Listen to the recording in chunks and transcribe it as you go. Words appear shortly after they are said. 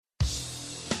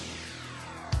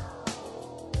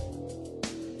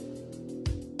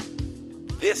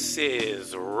This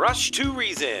is Rush to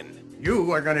Reason.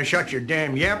 You are going to shut your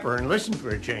damn yapper and listen for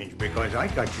a change because I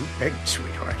got you pegged,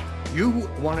 sweetheart. You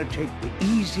want to take the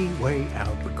easy way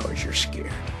out because you're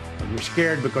scared. And you're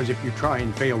scared because if you try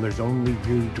and fail, there's only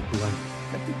you to blame.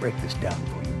 Let me break this down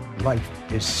for you. Life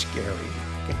is scary.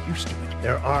 Get used to it.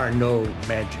 There are no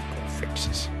magical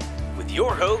fixes. With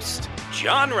your host,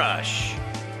 John Rush.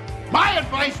 My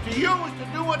advice to you is to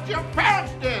do what your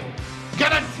parents did.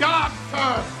 Get a job,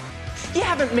 sir. You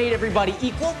haven't made everybody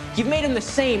equal. You've made them the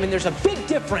same, and there's a big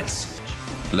difference.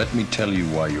 Let me tell you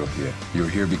why you're here. You're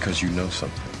here because you know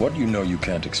something. What you know you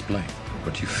can't explain,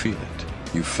 but you feel it.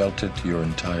 You felt it your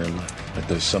entire life, that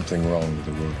there's something wrong with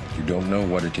the world. You don't know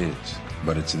what it is,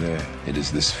 but it's there. It is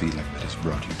this feeling that has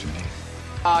brought you to me.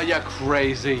 Are you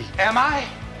crazy? Am I?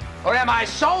 Or am I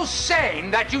so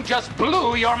sane that you just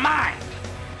blew your mind?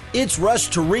 It's Rush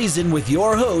to Reason with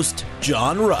your host,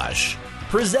 John Rush.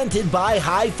 Presented by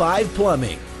High Five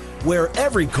Plumbing, where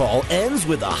every call ends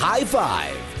with a high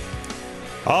five.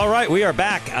 All right, we are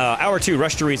back. Hour 2,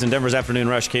 Rush to Reason, Denver's Afternoon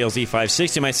Rush, KLZ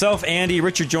 560. Myself, Andy,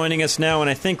 Richard joining us now. And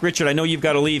I think, Richard, I know you've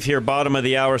got to leave here bottom of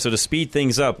the hour, so to speed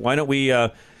things up, why don't we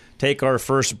take our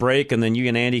first break, and then you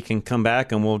and Andy can come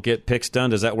back, and we'll get picks done.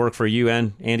 Does that work for you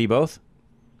and Andy both?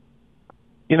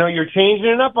 You know, you're changing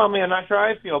it up on me. I'm not sure how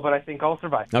I feel, but I think I'll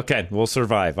survive. Okay, we'll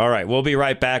survive. All right, we'll be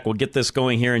right back. We'll get this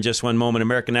going here in just one moment.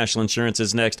 American National Insurance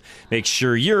is next. Make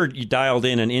sure you're dialed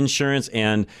in on insurance,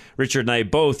 and Richard and I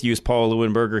both use Paul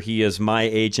Leuenberger. He is my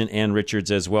agent and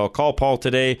Richard's as well. Call Paul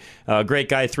today. Great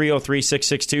guy,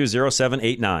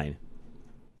 303-662-0789.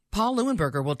 Paul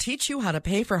Leuenberger will teach you how to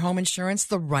pay for home insurance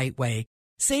the right way,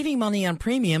 saving money on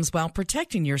premiums while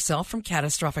protecting yourself from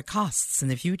catastrophic costs in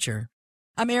the future.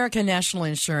 American National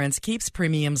Insurance keeps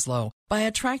premiums low by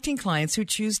attracting clients who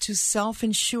choose to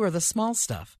self-insure the small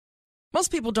stuff.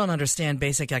 Most people don't understand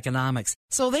basic economics,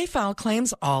 so they file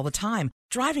claims all the time,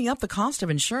 driving up the cost of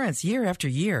insurance year after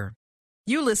year.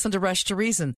 You listen to Rush to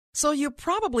Reason, so you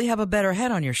probably have a better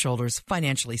head on your shoulders,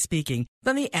 financially speaking,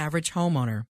 than the average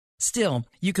homeowner. Still,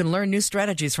 you can learn new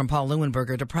strategies from Paul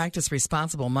Leuenberger to practice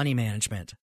responsible money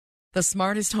management. The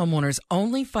smartest homeowners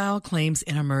only file claims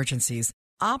in emergencies,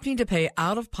 opting to pay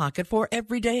out-of-pocket for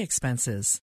everyday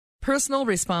expenses. Personal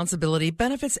responsibility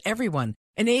benefits everyone,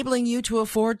 enabling you to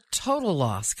afford total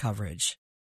loss coverage.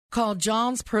 Call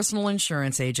John's personal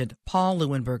insurance agent, Paul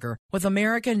Leuenberger, with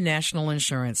American National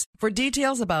Insurance for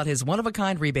details about his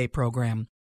one-of-a-kind rebate program.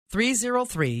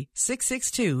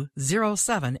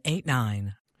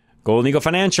 303-662-0789. Golden Eagle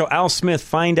Financial, Al Smith.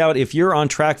 Find out if you're on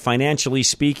track financially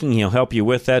speaking. He'll help you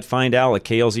with that. Find Al at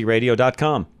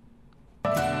klzradio.com.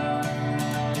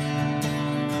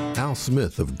 Al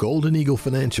Smith of Golden Eagle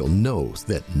Financial knows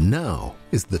that now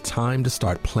is the time to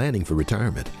start planning for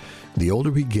retirement. The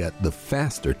older we get, the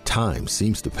faster time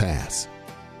seems to pass.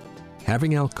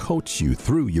 Having Al coach you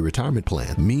through your retirement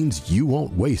plan means you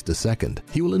won't waste a second.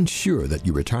 He will ensure that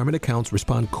your retirement accounts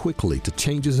respond quickly to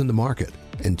changes in the market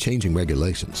and changing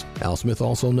regulations. Al Smith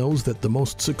also knows that the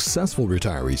most successful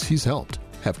retirees he's helped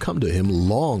have come to him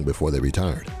long before they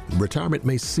retired. Retirement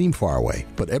may seem far away,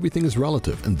 but everything is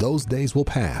relative, and those days will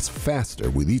pass faster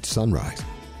with each sunrise.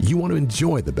 You want to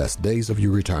enjoy the best days of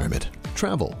your retirement.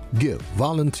 Travel, give,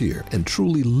 volunteer, and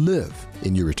truly live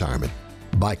in your retirement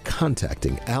by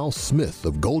contacting Al Smith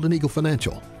of Golden Eagle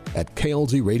Financial at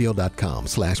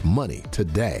klzradio.com/money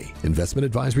today. Investment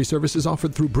advisory services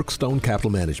offered through Brookstone Capital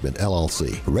Management,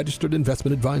 LLC. Registered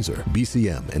investment advisor.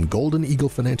 BCM and Golden Eagle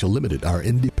Financial Limited are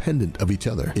independent of each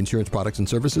other. Insurance products and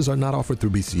services are not offered through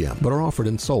BCM, but are offered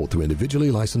and sold through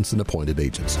individually licensed and appointed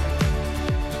agents.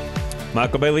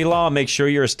 Michael Bailey Law, make sure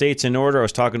your estate's in order. I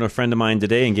was talking to a friend of mine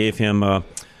today and gave him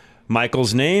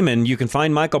Michael's name, and you can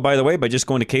find Michael, by the way, by just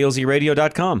going to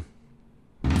klzradio.com.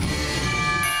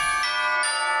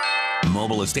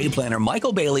 Mobile estate planner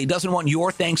Michael Bailey doesn't want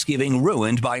your Thanksgiving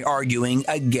ruined by arguing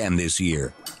again this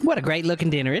year. What a great looking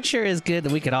dinner. It sure is good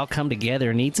that we could all come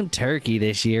together and eat some turkey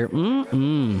this year.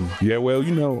 Yeah, well,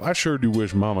 you know, I sure do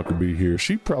wish Mama could be here.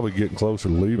 She'd probably getting closer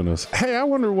to leaving us. Hey, I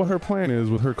wonder what her plan is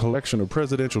with her collection of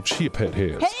presidential chia pet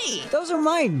heads. Hey, those are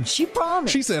mine. She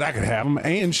promised. She said I could have them,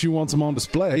 and she wants them on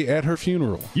display at her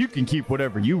funeral. You can keep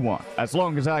whatever you want, as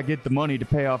long as I get the money to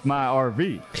pay off my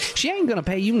RV. She ain't gonna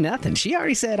pay you nothing. She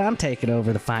already said I'm taking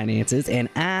over the finances, and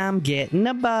I'm getting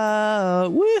a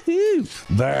boat. Woohoo!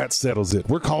 That settles it.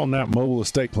 We're calling that mobile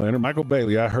estate planner Michael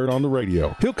Bailey I heard on the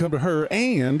radio. He'll come to her,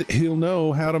 and he'll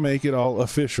know how to make it all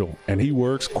official. And he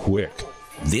works quick.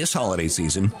 This holiday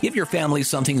season, give your family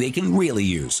something they can really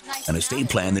use, an estate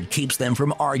plan that keeps them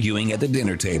from arguing at the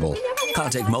dinner table.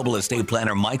 Contact mobile estate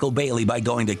planner Michael Bailey by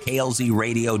going to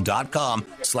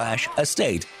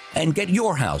klzradio.com/estate and get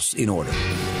your house in order.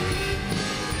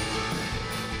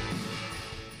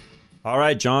 All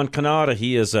right, John Canada.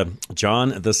 He is John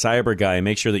the Cyber Guy.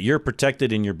 Make sure that you're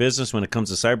protected in your business when it comes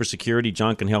to cybersecurity.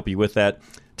 John can help you with that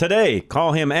today.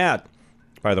 Call him at,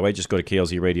 by the way, just go to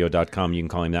klzradio.com. You can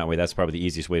call him that way. That's probably the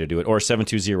easiest way to do it. Or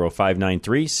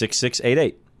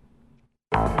 720-593-6688.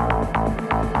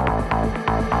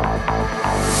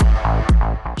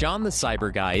 John the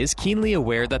Cyber Guy is keenly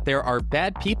aware that there are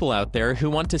bad people out there who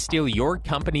want to steal your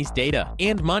company's data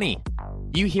and money.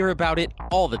 You hear about it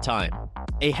all the time.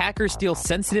 A hacker steals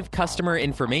sensitive customer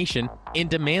information and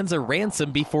demands a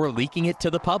ransom before leaking it to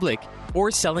the public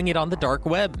or selling it on the dark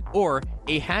web. Or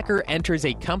a hacker enters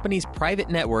a company's private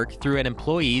network through an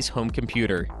employee's home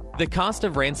computer. The cost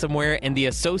of ransomware and the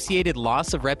associated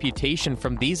loss of reputation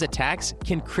from these attacks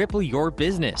can cripple your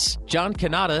business. John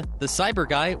Canada, the Cyber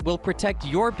Guy, will protect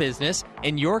your business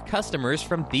and your customers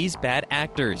from these bad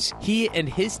actors. He and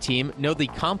his team know the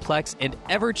complex and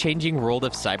ever-changing world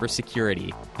of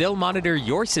cybersecurity. They'll monitor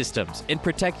your systems and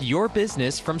protect your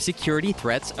business from security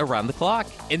threats around the clock.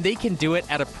 And they can do it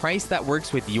at a price that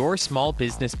works with your small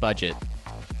business budget.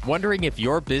 Wondering if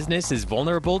your business is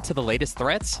vulnerable to the latest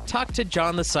threats? Talk to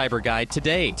John the Cyber Guy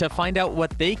today to find out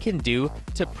what they can do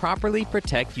to properly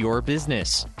protect your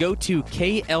business. Go to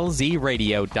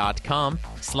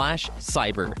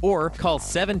klzradio.com/cyber or call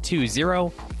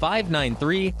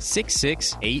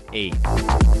 720-593-6688.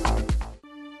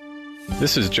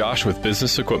 This is Josh with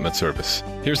Business Equipment Service.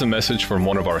 Here's a message from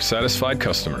one of our satisfied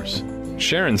customers.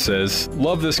 Sharon says,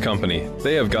 "Love this company.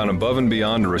 They have gone above and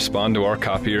beyond to respond to our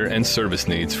copier and service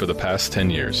needs for the past 10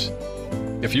 years.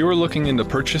 If you are looking into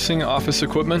purchasing office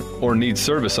equipment or need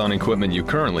service on equipment you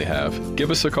currently have, give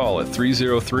us a call at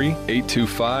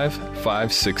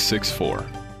 303-825-5664.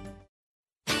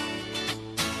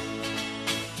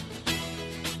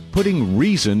 Putting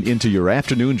reason into your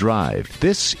afternoon drive.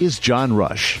 This is John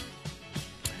Rush.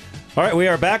 All right, we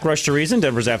are back. Rush to Reason,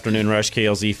 Denver's Afternoon Rush,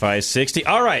 KLZ 560.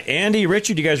 All right, Andy,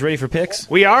 Richard, you guys ready for picks?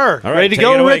 We are. All right, ready to take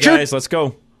go, it away, Richard? guys. Let's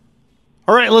go.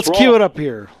 All right, let's cue it up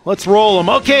here. Let's roll them.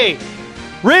 Okay,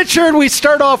 Richard, we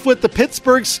start off with the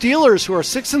Pittsburgh Steelers, who are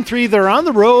 6-3. They're on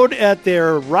the road at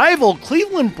their rival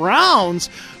Cleveland Browns,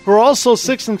 who are also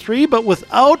 6-3, but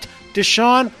without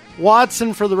Deshaun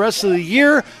Watson for the rest of the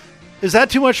year. Is that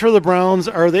too much for the Browns?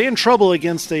 Are they in trouble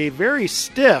against a very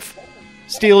stiff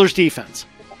Steelers defense?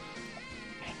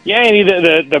 Yeah, Andy,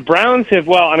 the Browns have,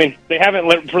 they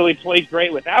haven't really played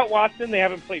great without Watson. They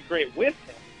haven't played great with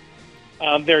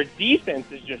him. Their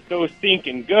defense is just so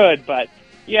stinking good. But,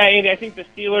 yeah, Andy, I think the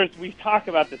Steelers, we talk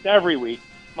about this every week.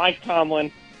 Mike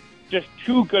Tomlin, just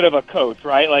too good of a coach,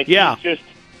 right? He's just,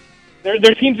 their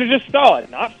teams are just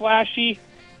solid, not flashy.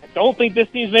 I don't think this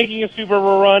team's making a Super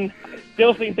Bowl run. I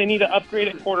still think they need to upgrade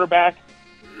at quarterback.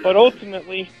 But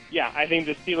ultimately, yeah, I think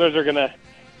the Steelers are going to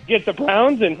get the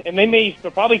Browns, and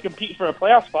they'll probably compete for a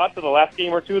playoff spot for the last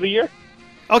game or two of the year.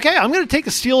 Okay, I'm going to take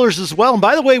the Steelers as well. And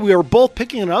by the way, we are both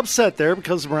picking an upset there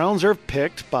because the Browns are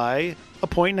picked by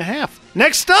 1.5.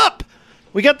 Next up,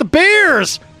 we got the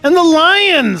Bears and the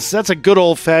Lions. That's a good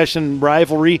old-fashioned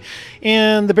rivalry.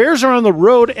 And the Bears are on the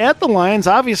road at the Lions.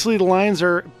 Obviously, the Lions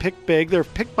are picked big. They're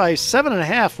picked by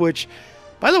 7.5, which,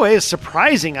 by the way, is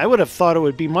surprising. I would have thought it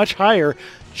would be much higher.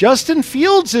 Justin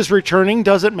Fields is returning.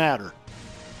 Does it matter?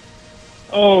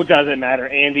 Oh, does it matter,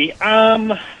 Andy?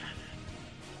 I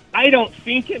don't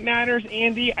think it matters,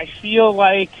 Andy. I feel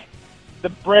like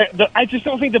I just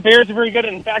don't think the Bears are very good.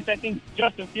 In fact, I think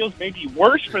Justin Fields may be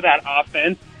worse for that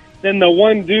offense than the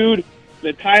one dude,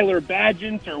 the Tyler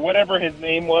Badgett or whatever his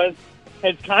name was,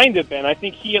 has kind of been. I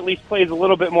think he at least plays a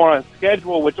little bit more on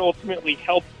schedule, which ultimately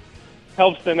helps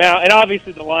them out. And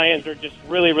obviously the Lions are just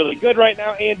really, really good right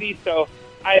now, Andy. So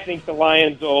I think the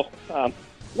Lions will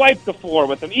wipe the floor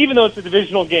with them. Even though it's a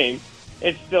divisional game,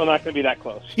 it's still not going to be that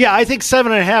close. Yeah, I think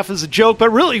 7.5 is a joke. But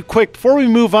really quick, before we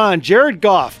move on, Jared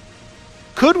Goff,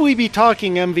 could we be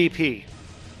talking MVP?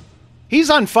 He's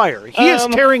on fire. He is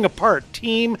tearing apart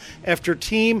team after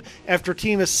team after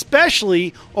team,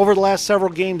 especially over the last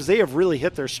several games. They have really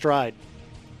hit their stride.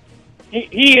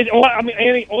 He is. Well, I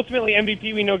mean, ultimately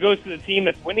MVP we know goes to the team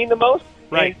that's winning the most,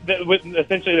 right? With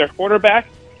essentially their quarterback.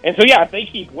 And so, yeah, if they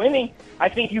keep winning, I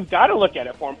think you've got to look at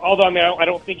it for him. Although, I mean, I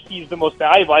don't think he's the most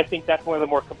valuable. I think that's one of the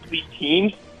more complete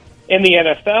teams in the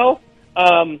NFL.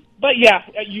 But, yeah,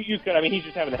 you could. I mean, he's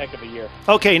just having a heck of a year.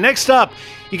 Okay, next up,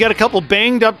 you got a couple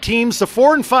banged-up teams. The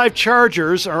 4-5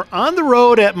 Chargers are on the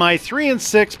road at my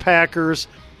 3-6 Packers.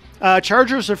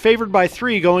 Chargers are favored by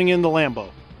 3 going into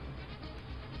Lambeau.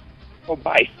 Oh,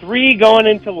 by 3 going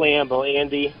into Lambeau,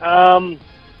 Andy.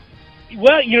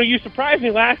 Well, you surprised me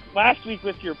last week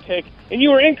with your pick, and you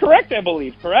were incorrect, I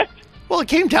believe, correct? Well, it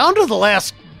came down to the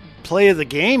last play of the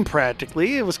game,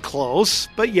 practically. It was close.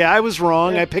 But, yeah, I was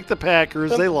wrong. I picked the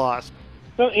Packers. They lost.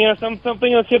 So,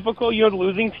 something a typical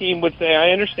losing team would say.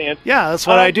 I understand. Yeah, that's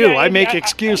what I do. I make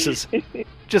excuses.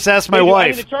 Just ask my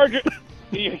wife. The Chargers.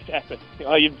 Exactly.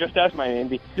 Well, you just asked my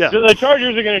Andy. Yeah. So the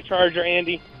Chargers are going to charge her,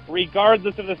 Andy,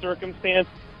 regardless of the circumstance.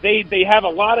 They have a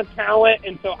lot of talent,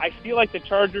 and so I feel like the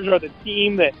Chargers are the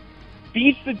team that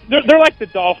beats they're like the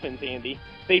Dolphins, Andy.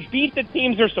 They beat the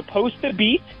teams they're supposed to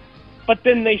beat, but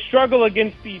then they struggle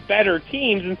against the better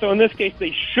teams, and so in this case,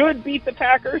 they should beat the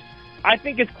Packers. I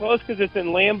think it's close because it's in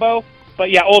Lambeau,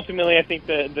 but yeah, ultimately, I think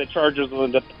the Chargers will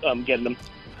end up getting them.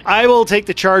 I will take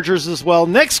the Chargers as well.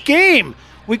 Next game,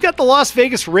 we've got the Las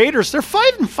Vegas Raiders. They're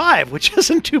 5-5, which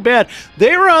isn't too bad.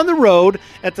 They are on the road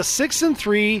at the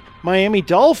 6-3 Miami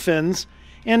Dolphins,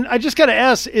 and I just got to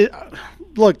ask.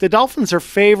 Look, the Dolphins are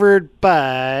favored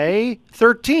by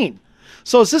 13.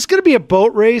 So is this going to be a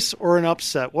boat race or an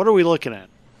upset? What are we looking at?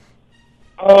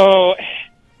 Oh,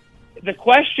 the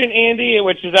question, Andy,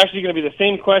 which is actually going to be the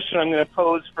same question I'm going to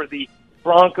pose for the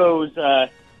Broncos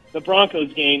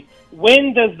game.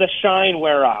 When does the shine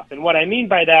wear off? And what I mean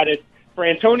by that is, for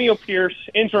Antonio Pierce,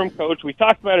 interim coach, we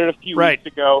talked about it a few weeks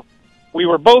ago. We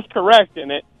were both correct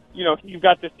in it. You've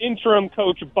got this interim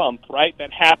coach bump, right,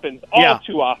 that happens all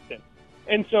too often.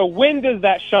 And so when does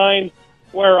that shine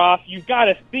wear off? You've got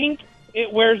to think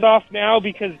it wears off now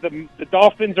because the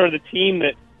Dolphins are the team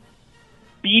that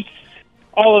beats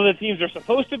all of the teams they're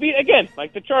supposed to beat, again,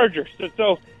 like the Chargers.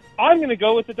 So I'm going to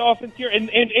go with the Dolphins here, and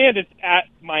it's at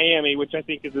Miami, which I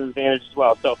think is an advantage as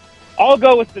well. So I'll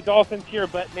go with the Dolphins here,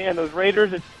 but, man, those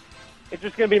Raiders, it's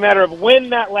just going to be a matter of when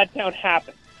that letdown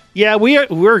happens. Yeah,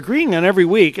 we're agreeing on every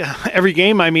week, every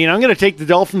game. I mean, I'm going to take the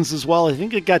Dolphins as well. I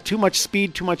think it got too much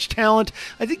speed, too much talent.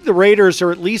 I think the Raiders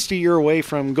are at least a year away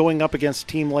from going up against a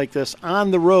team like this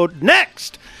on the road.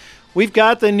 Next, we've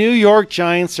got the New York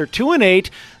Giants. They're 2-8.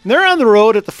 They're on the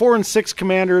road at the 4-6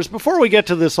 Commanders. Before we get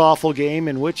to this awful game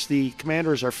in which the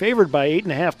Commanders are favored by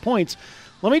 8.5 points,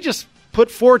 let me just put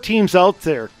 4 teams out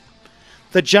there.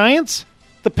 The Giants,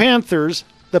 the Panthers,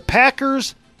 the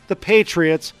Packers, the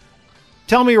Patriots.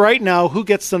 Tell me right now who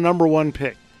gets the number 1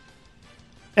 pick.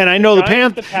 And I know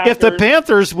if the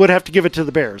Panthers would have to give it to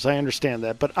the Bears. I understand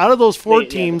that. But out of those 4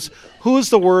 teams, who's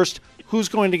the worst? Who's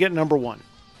going to get number 1?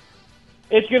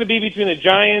 It's going to be between the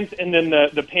Giants and then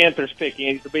the Panthers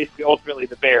picking, so basically ultimately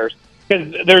the Bears,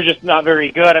 because they're just not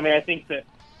very good. I mean, I think that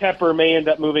Pepper may end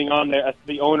up moving on there,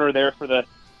 the owner there for the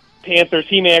Panthers.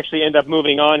 He may actually end up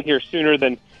moving on here sooner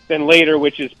than later,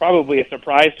 which is probably a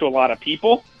surprise to a lot of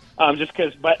people.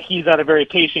 But he's not a very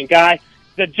patient guy.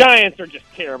 The Giants are just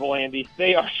terrible, Andy.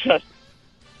 They are just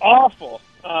awful.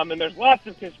 And there's lots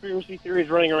of conspiracy theories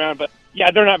running around, but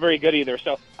yeah, they're not very good either.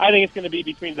 So I think it's going to be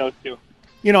between those two.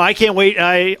 I can't wait.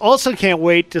 I also can't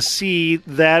wait to see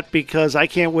that because I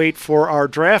can't wait for our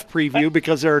draft preview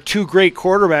because there are 2 great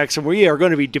quarterbacks and we are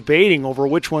going to be debating over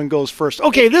which one goes first.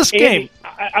 Okay, this game.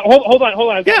 Hold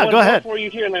on. Yeah, go ahead. For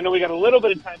you here, and I know we got a little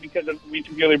bit of time because we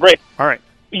took the early break. All right.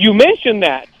 You mentioned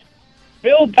that.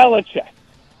 Bill Belichick,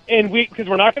 and because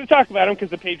we're not going to talk about him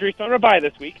because the Patriots are on a bye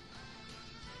this week.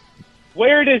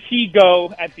 Where does he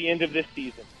go at the end of this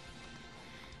season?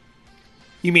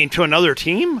 You mean to another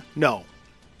team? No.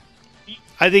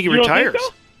 I think he retires. Think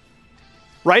so?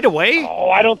 Right away? Oh,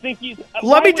 I don't think he's...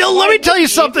 Let me tell you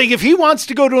something. If he wants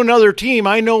to go to another team,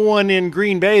 I know one in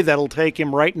Green Bay that'll take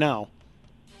him right now.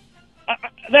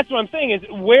 That's what I'm saying is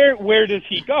where does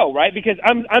he go, right? Because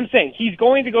I'm saying he's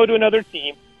going to go to another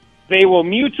team. They will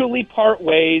mutually part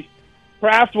ways.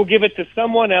 Kraft will give it to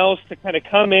someone else to kind of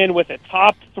come in with a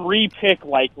top 3 pick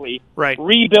likely. Right.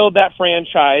 Rebuild that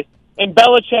franchise. And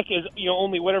Belichick is,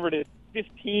 only whatever it is,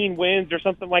 15 wins or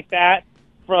something like that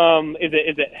from, Shula's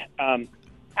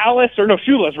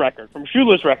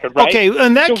record, right? Okay,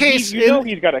 in that case...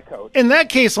 he's got a coach. In that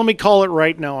case, let me call it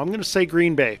right now. I'm going to say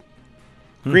Green Bay.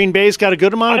 Green Bay's got a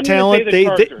good amount of talent.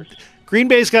 Green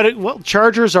Bay's got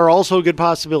Chargers are also a good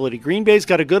possibility. Green Bay's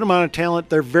got a good amount of talent.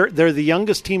 They're the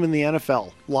youngest team in the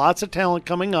NFL. Lots of talent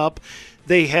coming up.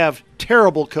 They have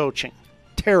terrible coaching.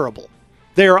 Terrible.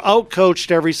 They are out-coached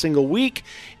every single week,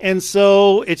 and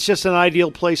so it's just an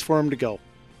ideal place for them to go.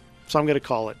 So I'm going to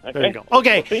call it. Okay. There you go.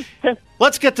 Okay,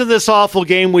 let's get to this awful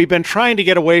game. We've been trying to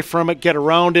get away from it, get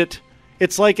around it.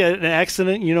 It's like an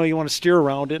accident. You want to steer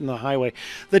around it in the highway.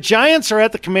 The Giants are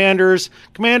at the Commanders.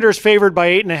 Commanders favored by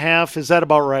 8.5. Is that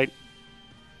about right?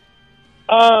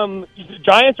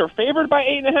 Giants are favored by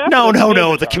 8.5.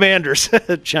 No. The Commanders.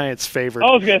 Giants favored.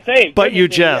 I was going to say. But you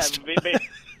jest.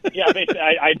 Yeah, basically,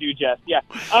 I do jest. Yeah.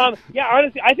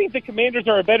 Honestly, I think the Commanders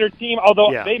are a better team,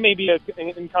 although they may be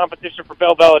in competition for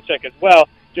Bill Belichick as well,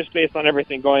 just based on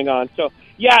everything going on. So,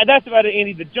 yeah, that's about it,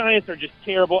 Andy. The Giants are just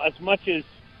terrible. As much as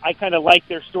I kind of liked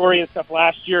their story and stuff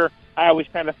last year, I always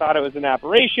kind of thought it was an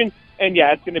aberration. And,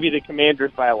 yeah, it's going to be the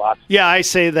Commanders by a lot. Yeah, I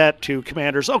say that too,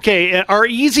 Commanders. Okay, our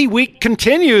easy week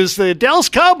continues. The Dallas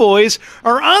Cowboys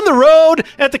are on the road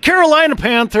at the Carolina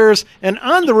Panthers. And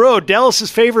on the road, Dallas is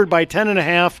favored by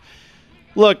 10.5.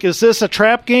 Look, is this a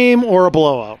trap game or a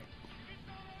blowout?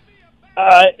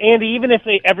 Andy, even if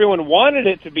everyone wanted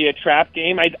it to be a trap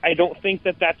game, I don't think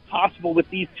that that's possible with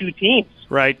these two teams.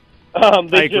 Right. They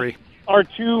I agree. Are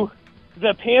two...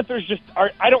 The Panthers just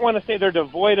are, I don't want to say they're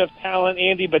devoid of talent,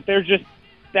 Andy, but they're just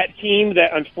that team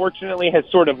that unfortunately has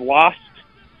sort of lost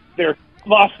their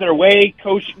way.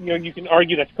 You can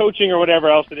argue that's coaching or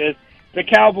whatever else it is. The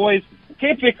Cowboys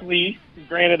typically,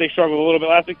 granted they struggled a little bit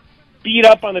last week, beat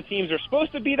up on the teams they're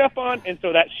supposed to beat up on, and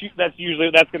so that's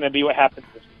going to be what happens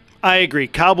this week. I agree.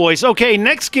 Cowboys. Okay,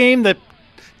 next game, the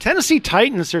Tennessee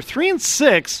Titans, they're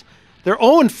 3-6. They're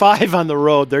 0-5 on the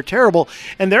road. They're terrible.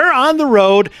 And they're on the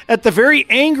road at the very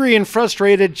angry and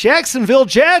frustrated Jacksonville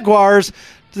Jaguars.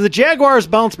 The Jaguars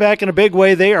bounce back in a big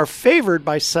way. They are favored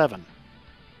by 7.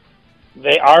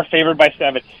 They are favored by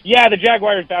 7. Yeah, the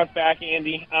Jaguars bounce back,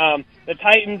 Andy. The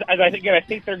Titans, I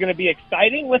think they're going to be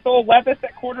exciting with old Levis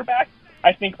at quarterback.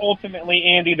 I think ultimately,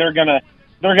 Andy, they're going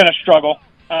to struggle.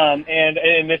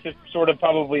 And this is sort of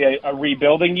probably a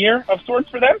rebuilding year of sorts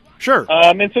for them. Sure.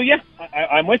 And so, yeah,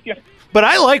 I'm with you. But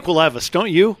I like Will Levis,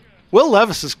 don't you? Will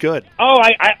Levis is good. Oh,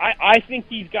 I think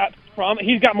he's got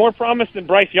more promise than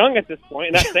Bryce Young at this point,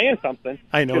 and that's saying something.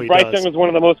 I know he Bryce does. Young was one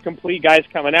of the most complete guys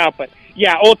coming out. But,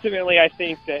 yeah, ultimately I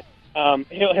think that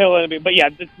he'll end up. But, yeah,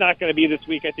 it's not going to be this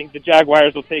week. I think the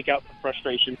Jaguars will take out some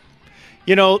frustration.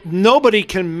 You know, nobody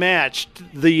can match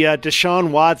the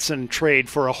Deshaun Watson trade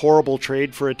for a horrible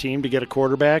trade for a team to get a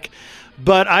quarterback.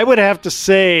 But I would have to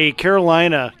say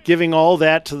Carolina giving all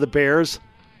that to the Bears.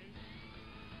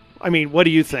 I mean, what do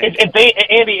you think? If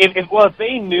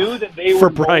they knew that they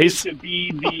were going to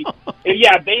be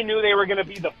if they knew they were going to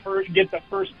be get the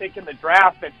first pick in the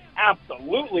draft, then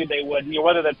absolutely they would.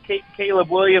 Whether that's Caleb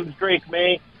Williams, Drake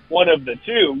May, one of the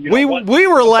two. We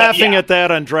were laughing at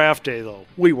that on draft day, though.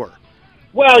 We were.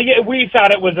 Well, yeah, we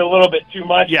thought it was a little bit too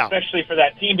much, especially for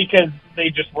that team, because they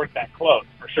just weren't that close,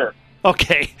 for sure.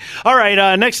 Okay. All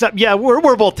right, next up,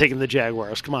 we're both taking the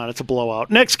Jaguars. Come on, it's a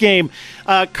blowout. Next game,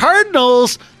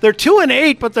 Cardinals, they're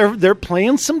 2-8, but they're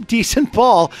playing some decent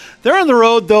ball. They're on the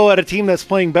road, though, at a team that's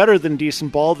playing better than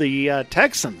decent ball, the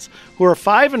Texans, who are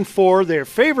 5-4. They're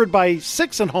favored by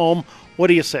 6 at home. What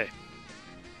do you say?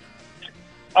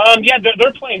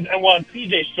 They're playing. Well,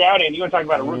 C.J. Stroud, and you want to talk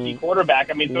about a rookie quarterback.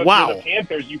 I mean, so if you're the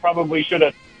Panthers, you probably should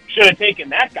have taken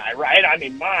that guy, right? I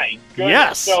mean, my goodness.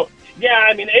 Yes. So, yeah,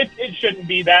 I mean, it shouldn't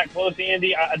be that close,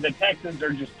 Andy. The Texans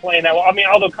are just playing that well. I mean,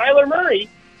 although Kyler Murray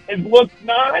has looked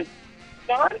not as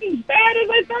bad as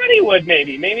I thought he would,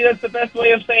 maybe. Maybe that's the best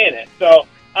way of saying it. So,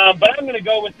 but I'm going to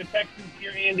go with the Texans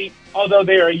here, Andy, although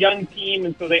they are a young team,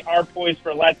 and so they are poised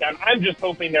for a letdown. I'm just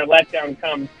hoping their letdown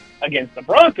comes against the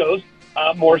Broncos,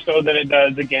 more so than it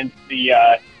does against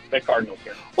the Cardinals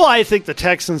here. Well, I think the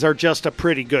Texans are just a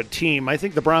pretty good team. I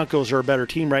think the Broncos are a better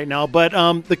team right now, but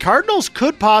the Cardinals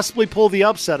could possibly pull the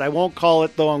upset. I won't call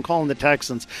it, though. I'm calling the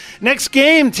Texans. Next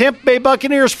game, Tampa Bay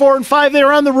Buccaneers 4-5. They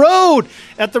are on the road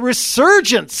at the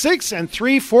resurgent 6-3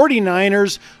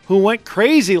 49ers, who went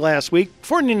crazy last week.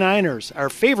 49ers are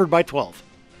favored by 12.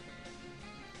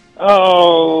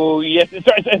 Oh, yes.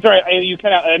 Sorry. You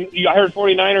cut out. I heard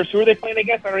 49ers. Who are they playing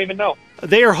against? I don't even know.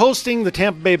 They are hosting the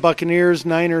Tampa Bay Buccaneers.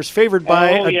 Niners favored by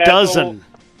a dozen.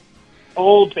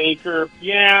 Old Baker.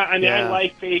 Yeah, I mean, I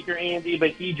like Baker, Andy,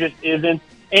 but he just isn't.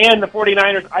 And the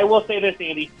 49ers, I will say this,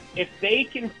 Andy. If they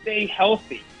can stay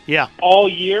healthy all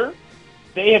year,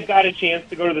 they have got a chance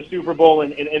to go to the Super Bowl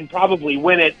and probably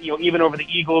win it, even over the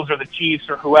Eagles or the Chiefs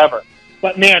or whoever.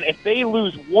 But, man, if they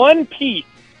lose one piece,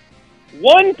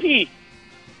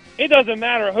 it doesn't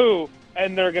matter who,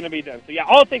 and they're going to be done. So, yeah,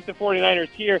 I'll take the 49ers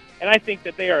here, and I think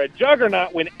that they are a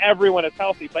juggernaut when everyone is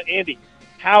healthy. But, Andy,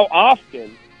 how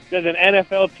often does an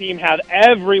NFL team have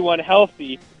everyone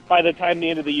healthy by the time the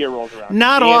end of the year rolls around?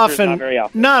 Not often. Not very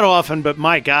often. Not often, but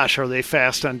my gosh, are they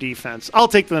fast on defense. I'll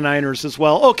take the Niners as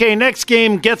well. Okay, next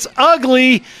game gets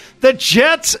ugly. The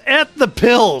Jets at the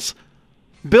Bills.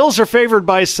 Bills are favored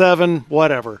by 7,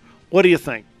 whatever. What do you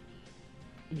think?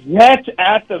 Jets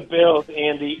at the Bills,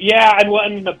 Andy. Yeah,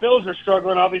 and the Bills are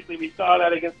struggling. Obviously, we saw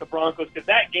that against the Broncos because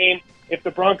that game, if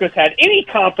the Broncos had any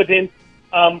confidence,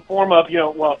 form of,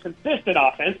 consistent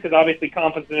offense, because obviously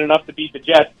confident enough to beat the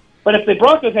Jets, but if the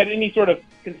Broncos had any sort of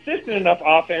consistent enough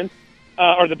offense,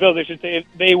 or the Bills, I should say,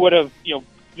 they would have,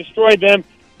 destroyed them.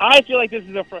 I feel like this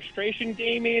is a frustration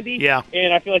game, Andy. Yeah.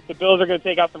 And I feel like the Bills are going to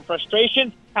take out some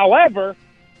frustration. However,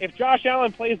 if Josh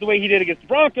Allen plays the way he did against the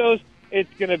Broncos,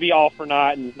 it's going to be all for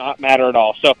naught and not matter at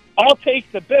all. So I'll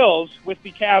take the Bills with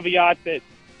the caveat that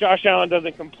Josh Allen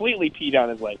doesn't completely pee down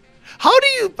his leg. How do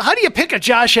you pick a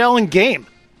Josh Allen game?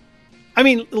 I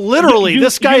mean, literally,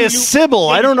 this guy is Sybil.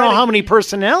 I don't know how many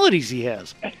personalities he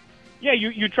has. Yeah,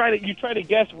 you try to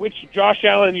guess which Josh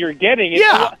Allen you're getting.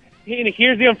 Yeah. And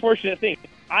here's the unfortunate thing.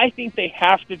 I think they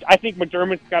have to. I think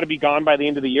McDermott's got to be gone by the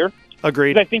end of the year.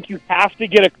 Agreed. I think you have to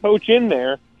get a coach in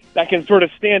there that can sort of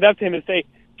stand up to him and say,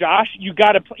 Josh, you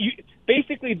got to.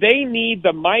 Basically, they need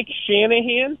the Mike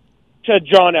Shanahan to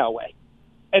John Elway,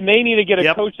 and they need to get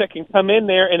a coach that can come in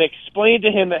there and explain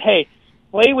to him that, hey,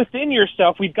 play within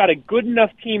yourself. We've got a good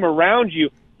enough team around you.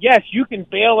 Yes, you can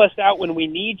bail us out when we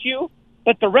need you,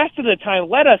 but the rest of the time,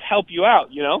 let us help you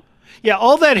out. Yeah,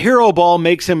 all that hero ball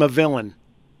makes him a villain.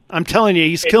 I'm telling you,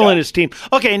 he's killing his team.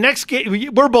 Okay, next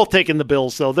game. We're both taking the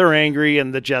Bills, though. They're angry,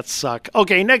 and the Jets suck.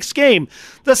 Okay, next game.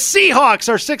 The Seahawks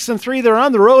are 6-3. They're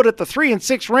on the road at the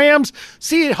 3-6 Rams.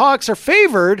 Seahawks are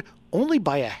favored only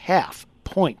by a half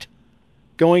point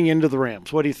going into the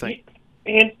Rams. What do you think?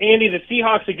 And Andy, the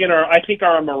Seahawks, again, are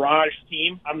a mirage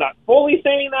team. I'm not fully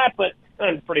saying that, but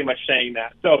I'm pretty much saying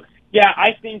that. So, yeah,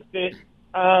 I think that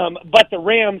but the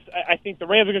Rams, I think the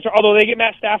Rams are going to, although they get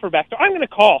Matt Stafford back. So I'm going to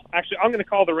call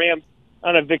the Rams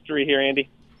on a victory here, Andy.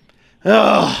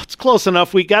 Oh, it's close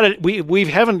enough. We got it. We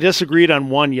haven't disagreed on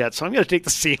one yet, so I'm going to take the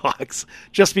Seahawks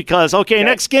just because. Okay,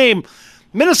 next game.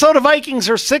 Minnesota Vikings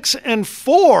are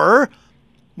 6-4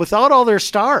 without all their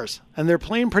stars, and they're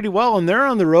playing pretty well, and they're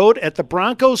on the road at the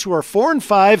Broncos, who are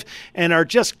 4-5 and are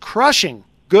just crushing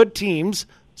good teams,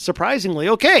 surprisingly.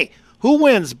 Okay, who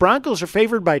wins? Broncos are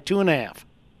favored by 2.5.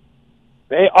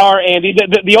 They are, Andy.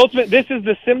 The ultimate. This is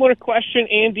the similar question,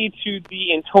 Andy, to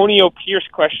the Antonio Pierce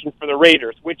question for the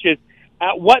Raiders, which is,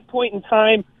 at what point in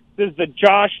time does the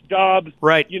Josh Dobbs,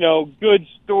 good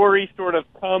story sort of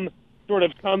come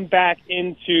back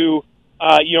into,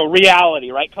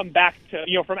 reality, right? Come back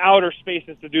to, from outer space,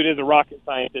 since the dude is a rocket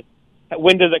scientist.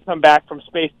 When does it come back from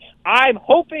space? I'm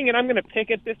hoping, and I'm going to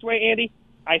pick it this way, Andy.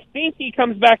 I think he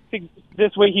comes back to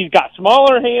this way. He's got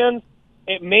smaller hands.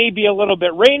 It may be a little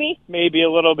bit rainy, maybe a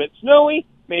little bit snowy,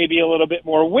 maybe a little bit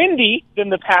more windy than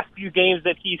the past few games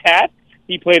that he's had.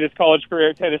 He played his college career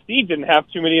at Tennessee, didn't have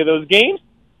too many of those games.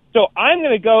 So I'm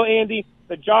going to go, Andy,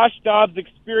 the Josh Dobbs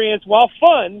experience, while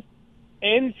fun,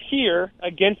 ends here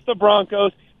against the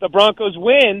Broncos. The Broncos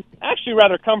win, actually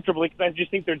rather comfortably, because I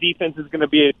just think their defense is going to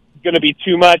be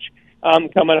too much.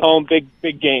 Coming home,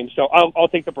 big game. So I'll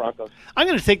take the Broncos. I'm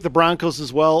going to take the Broncos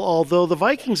as well, although the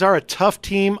Vikings are a tough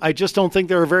team. I just don't think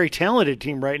they're a very talented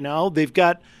team right now. They've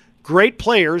got great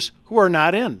players who are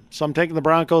not in. So I'm taking the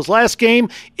Broncos. Last game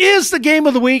is the game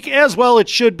of the week, as well it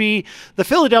should be. The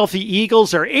Philadelphia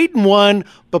Eagles are 8-1,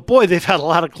 but boy, they've had a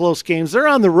lot of close games. They're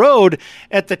on the road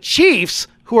at the Chiefs,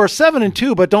 who are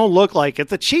 7-2, but don't look like it.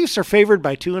 The Chiefs are favored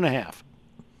by 2.5.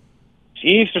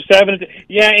 Chiefs are 7-2.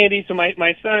 Yeah, Andy. So my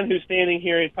son, who's standing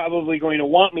here, is probably going to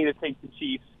want me to take the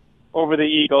Chiefs over the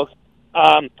Eagles.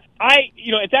 At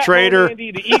that Traitor. moment,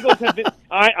 Andy, the Eagles have been.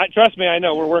 I trust me. I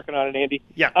know we're working on it, Andy.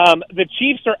 Yeah. The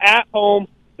Chiefs are at home.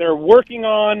 They're working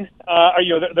on.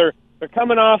 They're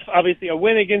coming off obviously a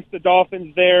win against the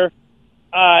Dolphins there.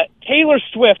 Taylor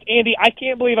Swift, Andy. I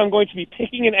can't believe I'm going to be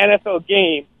picking an NFL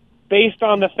game based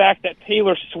on the fact that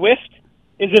Taylor Swift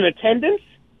is in attendance.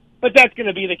 But that's going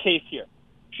to be the case here.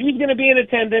 She's going to be in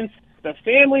attendance. The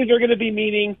families are going to be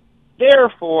meeting.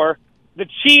 Therefore, the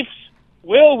Chiefs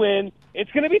will win. It's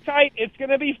going to be tight. It's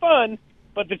going to be fun.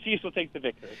 But the Chiefs will take the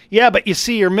victory. Yeah, but you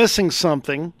see, you're missing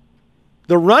something.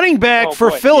 The running back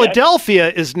for Philadelphia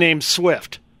is named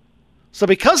Swift. So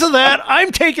because of that,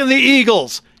 I'm taking the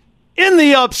Eagles in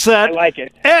the upset. I like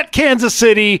it. At Kansas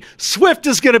City. Swift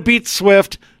is going to beat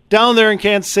Swift down there in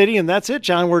Kansas City, and that's it,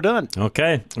 John. We're done.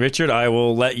 Okay. Richard, I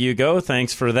will let you go.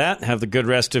 Thanks for that. Have the good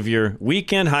rest of your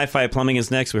weekend. High Five Plumbing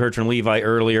is next. We heard from Levi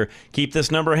earlier. Keep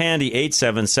this number handy,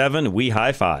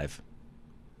 877-WE-HIGH-FIVE.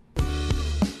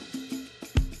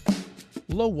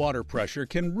 Low water pressure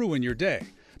can ruin your day,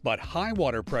 but high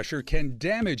water pressure can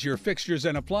damage your fixtures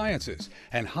and appliances,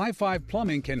 and High Five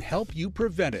Plumbing can help you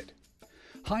prevent it.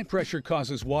 High pressure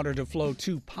causes water to flow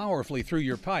too powerfully through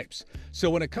your pipes. So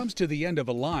when it comes to the end of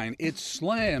a line, it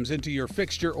slams into your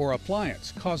fixture or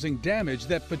appliance, causing damage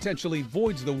that potentially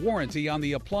voids the warranty on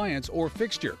the appliance or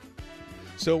fixture.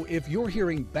 So if you're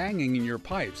hearing banging in your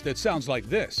pipes that sounds like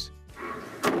this,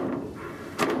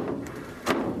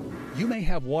 you may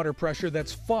have water pressure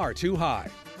that's far too high.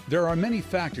 There are many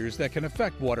factors that can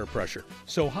affect water pressure,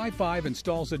 so High Five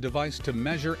installs a device to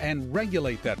measure and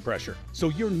regulate that pressure, so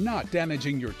you're not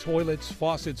damaging your toilets,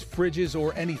 faucets, fridges,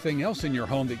 or anything else in your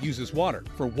home that uses water.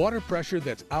 For water pressure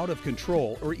that's out of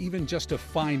control, or even just to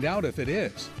find out if it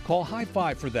is, call High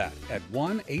Five for that at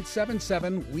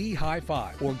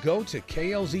 1-877-WE-HIGH-FIVE or go to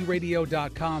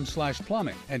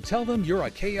klzradio.com/plumbing and tell them you're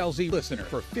a KLZ listener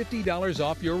for $50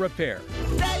 off your repair.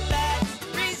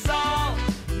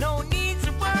 No need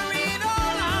to worry at all.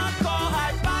 I'll call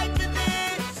High Five to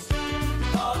this.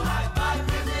 Call High Five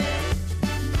to this.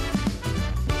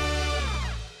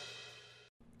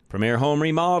 Premier Home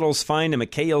Remodels. Find them at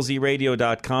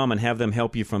klzradio.com and have them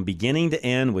help you from beginning to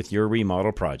end with your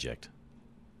remodel project.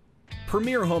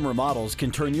 Premier Home Remodels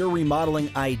can turn your remodeling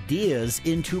ideas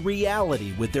into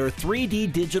reality with their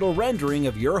 3D digital rendering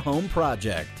of your home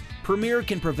project. Premier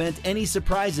can prevent any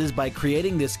surprises by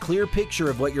creating this clear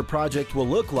picture of what your project will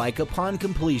look like upon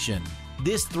completion.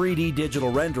 This 3D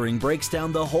digital rendering breaks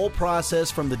down the whole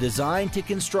process from the design to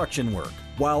construction work,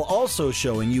 while also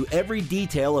showing you every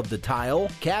detail of the tile,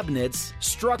 cabinets,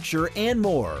 structure, and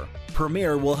more.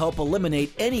 Premier will help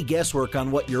eliminate any guesswork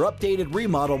on what your updated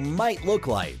remodel might look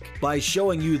like by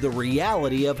showing you the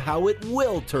reality of how it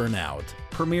will turn out.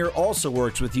 Premier also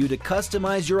works with you to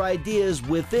customize your ideas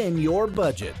within your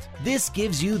budget. This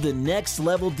gives you the next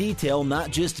level detail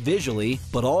not just visually,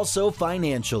 but also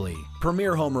financially.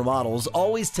 Premier Home Remodels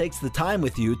always takes the time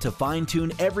with you to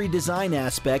fine-tune every design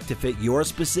aspect to fit your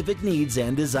specific needs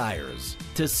and desires.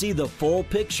 To see the full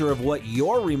picture of what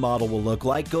your remodel will look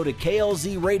like, go to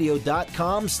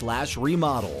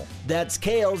klzradio.com/remodel. That's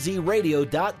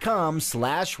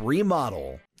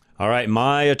klzradio.com/remodel. All right,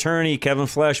 my attorney, Kevin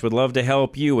Flesh, would love to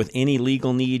help you with any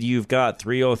legal need you've got.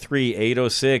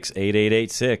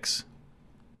 303-806-8886.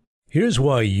 Here's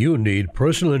why you need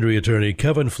personal injury attorney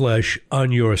Kevin Flesh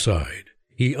on your side.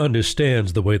 He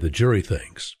understands the way the jury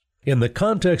thinks. In the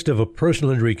context of a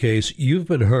personal injury case, you've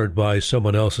been hurt by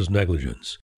someone else's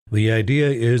negligence. The idea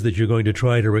is that you're going to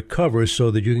try to recover so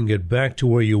that you can get back to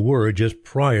where you were just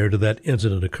prior to that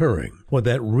incident occurring. What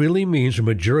that really means from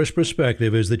a jurist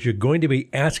perspective is that you're going to be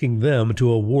asking them to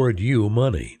award you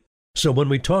money. So when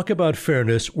we talk about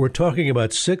fairness, we're talking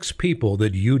about 6 people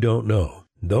that you don't know.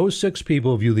 Those 6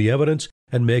 people view the evidence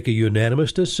and make a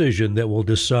unanimous decision that will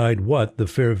decide what the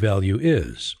fair value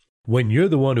is. When you're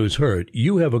the one who's hurt,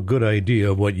 you have a good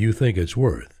idea of what you think it's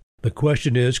worth. The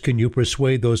question is, can you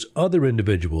persuade those other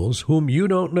individuals whom you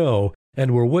don't know and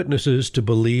were witnesses to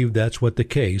believe that's what the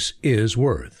case is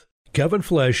worth? Kevin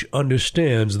Flesh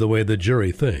understands the way the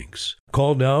jury thinks.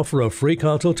 Call now for a free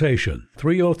consultation,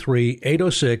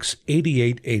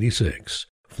 303-806-8886.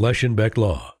 Flesh and Beck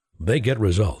Law. They get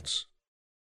results.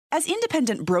 As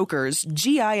independent brokers,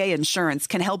 GIA Insurance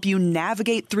can help you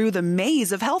navigate through the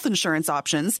maze of health insurance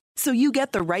options so you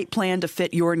get the right plan to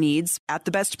fit your needs at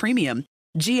the best premium.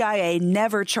 GIA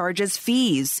never charges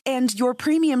fees, and your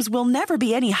premiums will never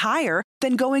be any higher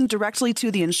than going directly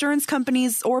to the insurance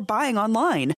companies or buying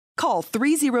online. Call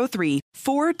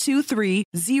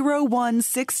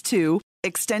 303-423-0162,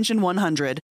 extension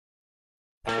 100.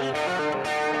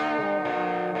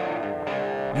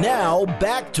 Now,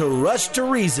 back to Rush to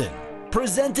Reason,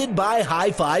 presented by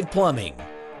High Five Plumbing,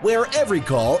 where every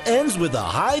call ends with a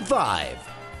high five.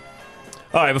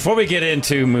 All right, before we get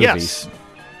into movies... Yes.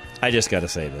 I just got to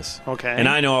say this. Okay. And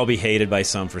I know I'll be hated by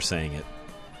some for saying it.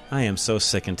 I am so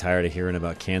sick and tired of hearing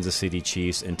about Kansas City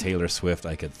Chiefs and Taylor Swift.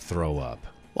 I could throw up.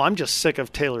 Well, I'm just sick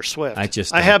of Taylor Swift.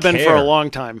 I have been care. for a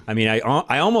long time. I mean, I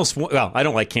almost... Well, I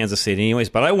don't like Kansas City anyways,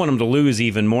 but I want them to lose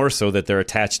even more so that they're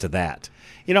attached to that.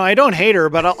 You know, I don't hate her,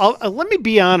 but I'll let me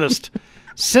be honest.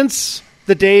 Since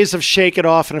the days of Shake It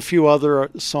Off and a few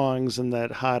other songs in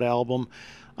that hot album...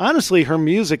 Honestly, her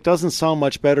music doesn't sound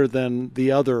much better than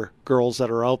the other girls that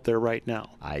are out there right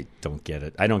now. I don't get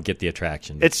it. I don't get the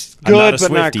attraction. It's I'm good, not a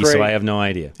but not Swiftie, great. so I have no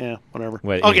idea. Yeah, whatever.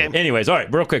 Wait, okay. Anyways, all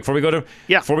right, real quick, before we go to...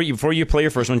 Yeah. Before you play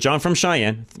your first one, John from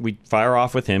Cheyenne, we fire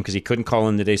off with him because he couldn't call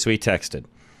in today, so he texted.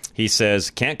 He says,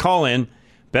 can't call in.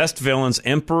 Best villains,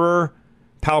 Emperor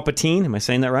Palpatine. Am I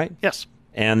saying that right? Yes.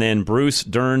 And then Bruce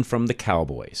Dern from the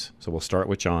Cowboys. So we'll start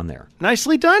with John there.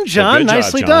 Nicely done, John. Good job,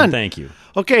 Nicely John. done. Thank you.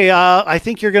 Okay, I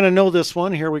think you're going to know this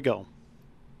one. Here we go.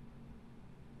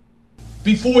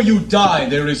 Before you die,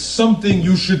 there is something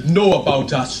you should know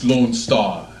about us, Lone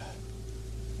Star.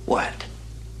 What?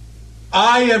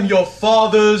 I am your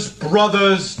father's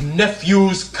brother's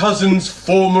nephew's cousin's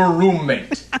former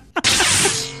roommate.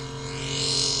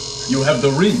 You have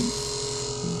the ring.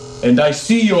 And I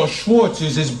see your Schwartz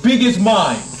is as big as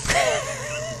mine.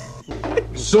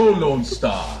 So, Lone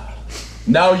Star,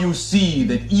 now you see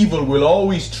that evil will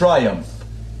always triumph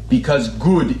because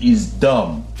good is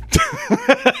dumb.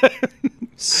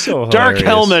 So Dark hilarious.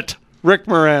 Helmet, Rick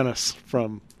Moranis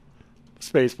from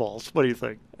Spaceballs. What do you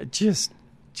think? Just,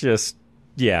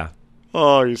 yeah.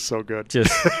 Oh, he's so good.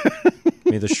 Just,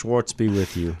 may the Schwartz be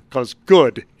with you. Because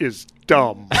good is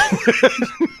dumb.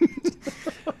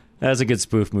 That's a good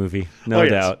spoof movie, no Oh,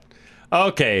 yes. doubt.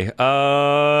 Okay,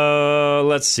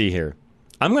 let's see here.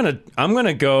 I'm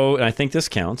gonna go, and I think this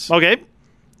counts. Okay,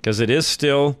 because it is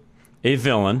still a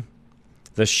villain.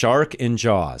 The shark in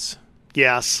Jaws.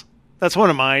 Yes, that's one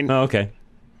of mine. Oh, okay.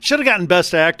 Should have gotten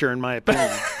Best Actor, in my opinion.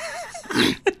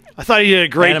 I thought he did a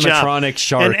great job. Animatronic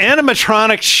shark. An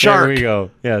animatronic shark. There we go.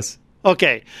 Yes.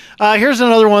 Okay, here's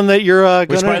another one that you're going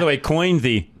to... Which, by the way, coined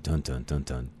the dun dun dun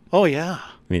dun. Oh yeah.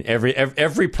 I mean,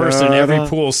 every person in every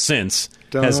pool since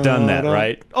has done that,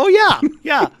 right? Oh,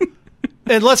 yeah.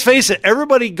 And let's face it,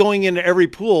 everybody going into every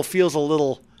pool feels a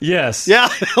little... Yes. Yeah.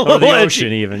 Or the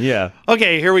ocean, even, yeah.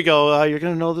 Okay, here we go. You're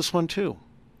going to know this one, too.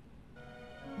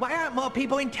 Why aren't more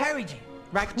people encouraging?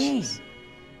 Like me.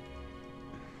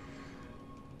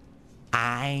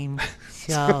 I'm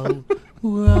so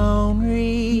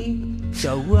lonely,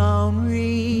 so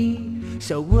lonely,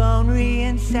 so lonely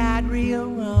inside real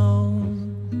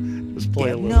wrong. Just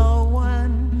play a little. No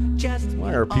one, just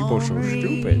why are people so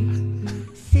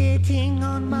stupid? Sitting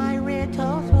on my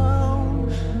little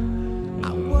throne.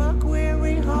 I work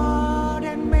very hard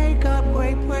and make up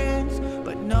great plans,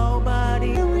 but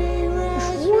nobody really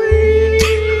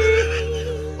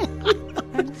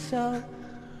and so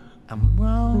I'm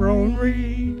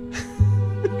lonely.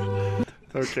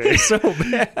 Okay. So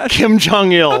bad. Kim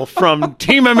Jong-il from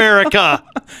Team America.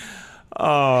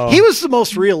 Oh, He was the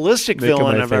most realistic Making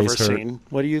villain my I've ever face hurt. seen.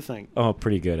 What do you think? Oh,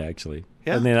 pretty good, actually.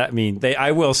 Yeah. And then, I mean,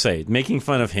 I will say, making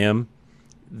fun of him,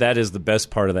 that is the best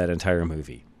part of that entire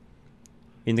movie.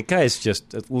 I mean, the guy is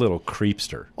just a little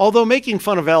creepster. Although making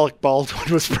fun of Alec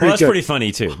Baldwin was pretty Well, that's good. pretty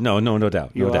funny, too. No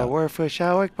doubt. You No are doubt. worth a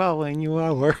Alec Baldwin. You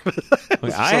are worth.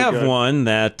 Okay, I have one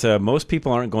that most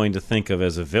people aren't going to think of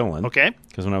as a villain. Okay.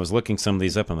 Because when I was looking some of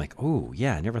these up, I'm like, oh,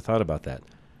 yeah, I never thought about that.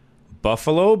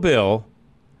 Buffalo Bill,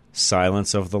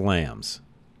 Silence of the Lambs.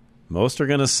 Most are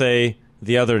going to say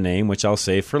the other name, which I'll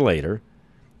save for later.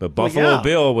 But Buffalo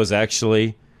Bill was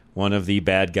actually one of the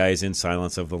bad guys in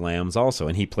Silence of the Lambs also,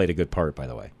 and he played a good part, by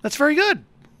the way. That's very good.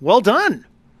 Well done.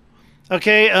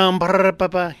 Okay,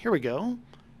 here we go.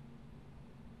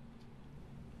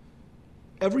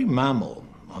 Every mammal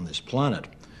on this planet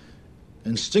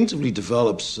instinctively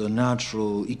develops a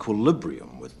natural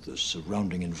equilibrium with the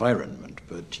surrounding environment,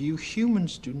 but you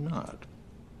humans do not.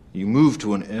 You move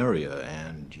to an area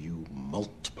and you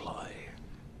multiply,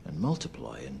 and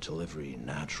multiply until every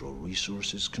natural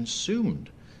resource is consumed.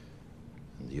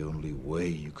 And the only way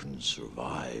you can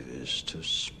survive is to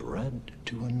spread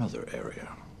to another area.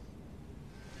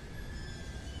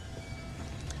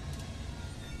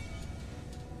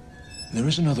 There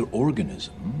is another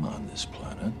organism on this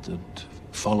planet that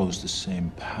follows the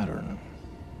same pattern.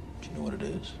 Do you know what it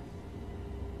is?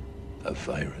 A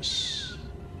virus.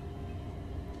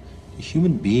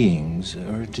 Human beings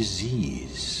are a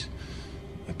disease,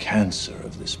 a cancer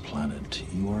of this planet.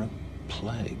 You are a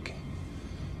plague,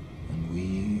 and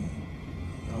we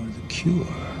are the cure.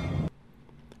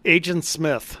 Agent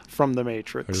Smith from The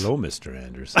Matrix. Hello, Mr.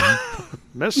 Anderson.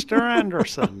 Mr.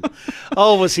 Anderson.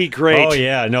 Oh, was he great? Oh,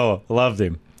 yeah, no, loved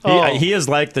him. He is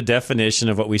like the definition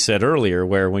of what we said earlier,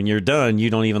 where when you're done, you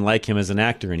don't even like him as an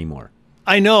actor anymore.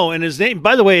 I know, and his name,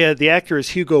 by the way, the actor is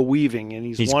Hugo Weaving, and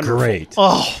he's wonderful. Great.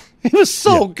 Oh, he was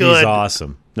so good. He's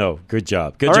awesome. No, good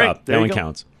job. Good All job. right, there that you one go.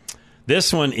 counts.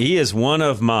 This one, he is one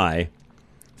of my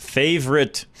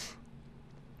favorite.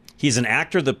 He's an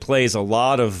actor that plays a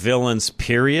lot of villains,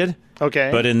 period. Okay.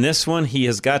 But in this one, he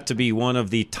has got to be one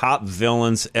of the top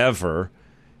villains ever,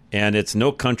 and it's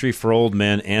No Country for Old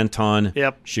Men, Anton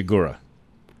Chigurh.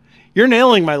 You're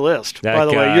nailing my list, That by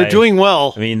the way. guy- You're doing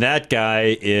well. I mean, that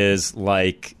guy is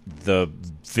like the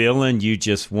villain you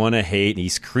just want to hate.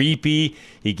 He's creepy.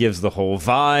 He gives the whole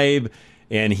vibe,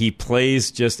 and he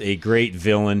plays just a great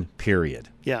villain, period.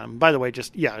 Yeah, and by the way,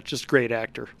 just great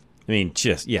actor. I mean,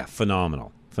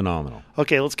 phenomenal. Phenomenal.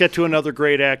 Okay, let's get to another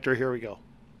great actor. Here we go.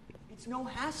 It's no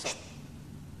hassle.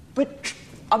 But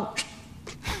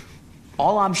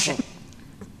all I'm saying,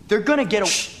 they're gonna get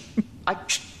a.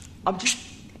 I'm just.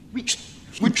 We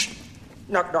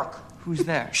knock knock. Who's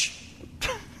there?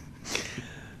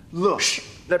 Look,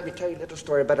 let me tell you a little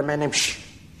story about a man named Shh.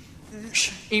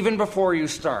 Even before you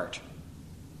start,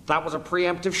 that was a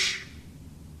preemptive shh.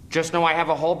 Just know I have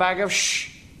a whole bag of shh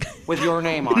with your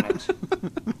name on it.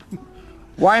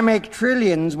 Why make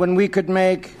trillions when we could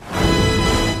make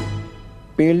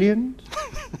billions?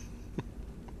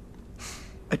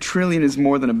 A trillion is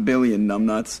more than a billion,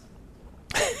 numbnuts.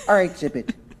 All right, zip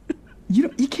it. You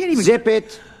can't even zip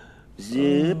it.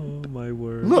 Zip. Oh, my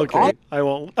word. Look, okay. I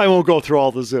won't go through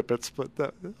all the zip-its,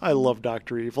 but I love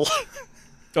Dr. Evil.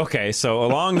 Okay, so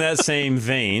along that same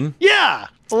vein. Yeah,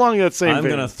 along that same vein. I'm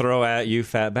going to throw at you,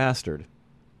 fat bastard.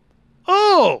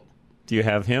 Oh! Do you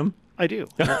have him? I do.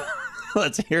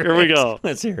 Let's hear it. Here we go.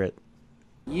 Let's hear it.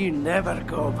 You never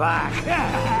go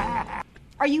back.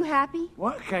 Are you happy?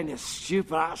 What kind of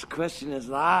stupid-ass question is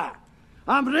that?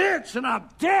 I'm rich and I'm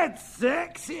dead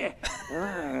sexy.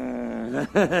 And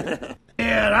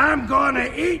I'm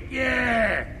gonna eat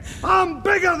you. I'm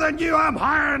bigger than you. I'm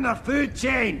higher in the food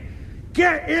chain.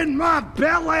 Get in my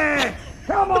belly.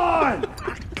 Come on.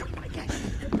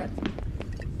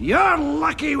 You're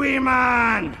lucky, wee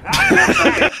man.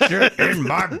 You're in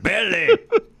my belly.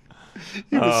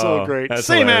 He was so great.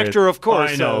 Same hilarious. actor, of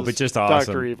course. I know, but just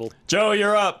awesome. Dr. Evil. Joe,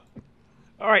 you're up.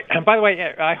 All right. And by the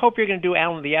way, I hope you're going to do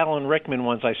the Alan Rickman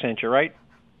ones I sent you, right?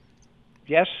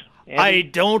 Yes? Andy? I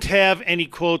don't have any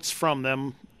quotes from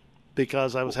them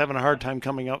because I was having a hard time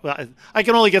coming up. I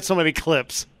can only get so many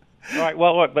clips. All right.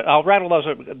 Well, but I'll rattle those.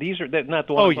 These are not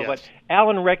the ones. Oh, yes. But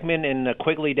Alan Rickman in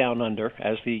Quigley Down Under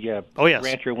as the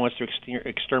rancher who wants to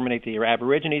exterminate the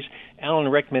Aborigines. Alan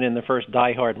Rickman in the first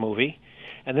Die Hard movie.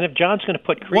 And then if John's going to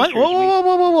put creatures...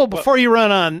 Whoa. Before you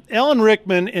run on, Alan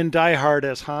Rickman in Die Hard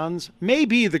as Hans may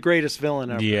be the greatest villain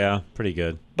ever. Yeah, pretty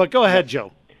good. But go ahead,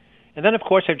 Joe. And then, of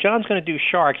course, if John's going to do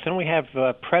sharks, then we have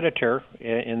Predator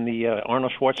in the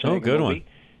Arnold Schwarzenegger movie. Oh, good one.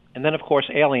 And then, of course,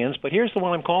 Aliens. But here's the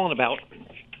one I'm calling about.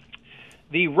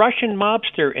 The Russian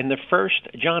mobster in the first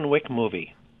John Wick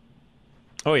movie.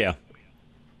 Oh, yeah.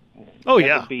 Oh, that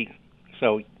yeah. Would be,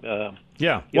 so,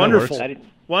 yeah. Wonderful.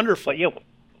 Wonderful.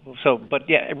 But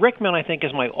Rickman, I think,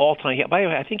 is my all-time. By the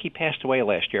way, I think he passed away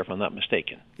last year, if I'm not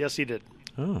mistaken. Yes, he did.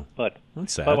 Oh, but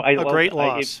that's sad. A great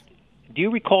loss. Do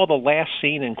you recall the last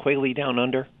scene in Quigley Down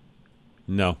Under?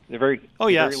 No. The very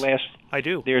last. I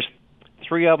do. There's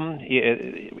three of them.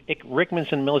 Rickman's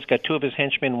in the middle. He's got two of his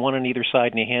henchmen, one on either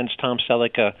side, and he hands Tom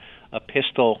Selleck a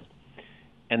pistol.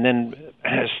 And then,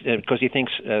 because he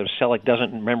thinks Selleck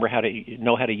doesn't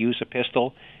know how to use a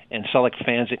pistol, and Selleck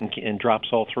fans it and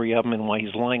drops all three of them. And while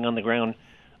he's lying on the ground,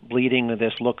 bleeding with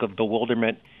this look of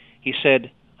bewilderment, he said,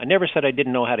 "I never said I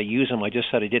didn't know how to use them. I just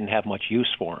said I didn't have much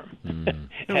use for them."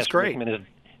 It was great. Rickman is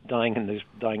dying in the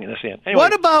sand. Anyway,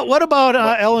 what about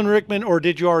Alan Rickman, or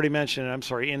did you already mention it? I'm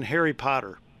sorry, in Harry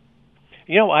Potter.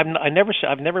 You know, I've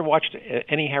never watched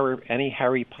any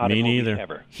Harry Potter Me movie neither.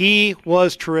 ever. He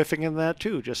was terrific in that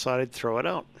too. Just thought I'd throw it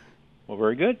out. Well,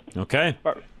 very good. Okay.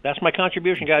 That's my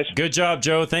contribution, guys. Good job,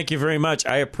 Joe. Thank you very much.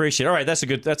 I appreciate it. All right, that's a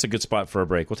good spot for a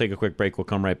break. We'll take a quick break. We'll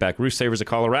come right back. Roof Savers of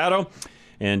Colorado.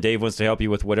 And Dave wants to help you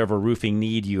with whatever roofing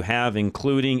need you have,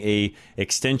 including a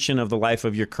extension of the life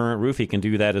of your current roof. He can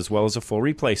do that as well as a full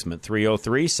replacement.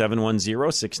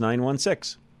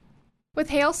 303-710-6916. With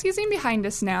hail season behind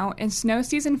us now and snow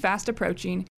season fast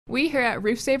approaching, we here at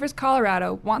Roof Savers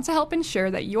Colorado want to help ensure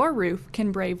that your roof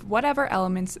can brave whatever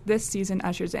elements this season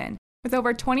ushers in. With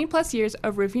over 20 plus years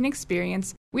of roofing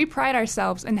experience, we pride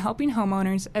ourselves in helping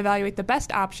homeowners evaluate the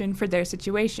best option for their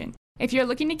situation. If you're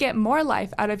looking to get more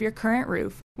life out of your current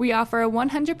roof, we offer a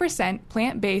 100%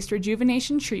 plant-based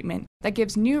rejuvenation treatment that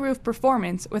gives new roof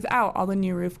performance without all the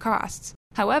new roof costs.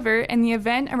 However, in the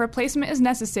event a replacement is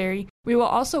necessary, we will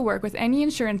also work with any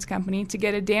insurance company to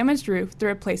get a damaged roof the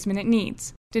replacement it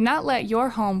needs. Do not let your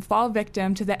home fall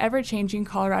victim to the ever-changing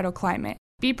Colorado climate.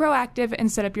 Be proactive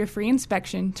and set up your free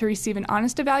inspection to receive an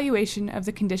honest evaluation of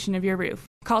the condition of your roof.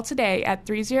 Call today at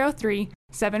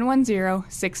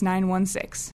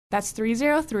 303-710-6916. That's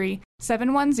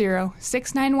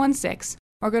 303-710-6916.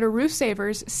 Or go to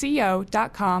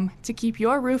roofsaversco.com to keep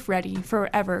your roof ready for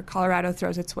wherever Colorado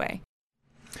throws its way.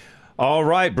 All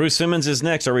right, Bruce Simmons is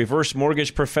next, our reverse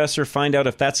mortgage professor. Find out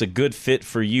if that's a good fit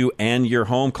for you and your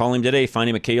home. Call him today. Find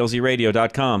him at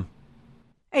klzradio.com.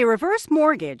 A reverse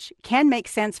mortgage can make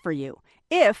sense for you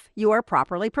if you are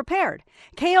properly prepared.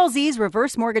 KLZ's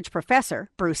reverse mortgage professor,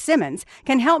 Bruce Simmons,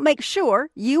 can help make sure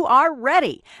you are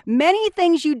ready. Many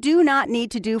things you do not need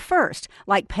to do first,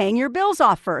 like paying your bills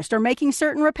off first or making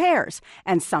certain repairs.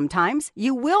 And sometimes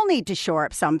you will need to shore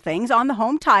up some things on the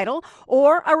home title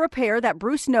or a repair that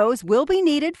Bruce knows will be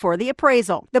needed for the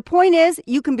appraisal. The point is,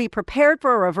 you can be prepared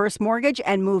for a reverse mortgage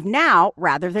and move now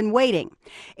rather than waiting.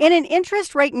 In an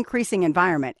interest rate increasing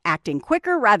environment, acting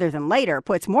quicker rather than later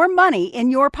puts more money in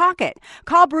your pocket.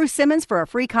 Call Bruce Simmons for a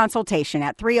free consultation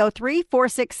at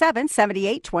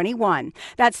 303-467-7821.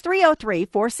 That's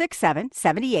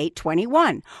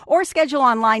 303-467-7821. Or schedule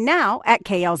online now at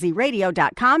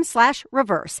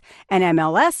klzradio.com/reverse.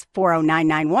 NMLS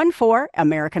 409914.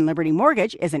 American Liberty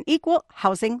Mortgage is an equal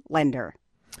housing lender.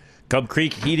 Cub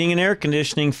Creek Heating and Air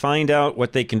Conditioning. Find out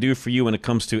what they can do for you when it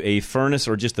comes to a furnace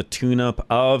or just a tune-up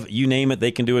of, you name it,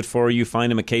 they can do it for you. Find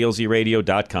them at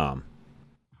klzradio.com.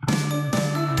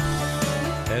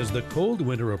 As the cold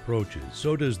winter approaches,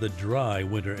 so does the dry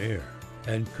winter air.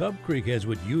 And Cub Creek has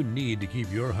what you need to keep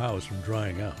your house from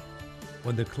drying out.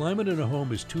 When the climate in a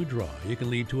home is too dry, it can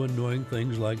lead to annoying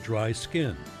things like dry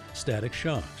skin, static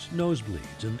shocks,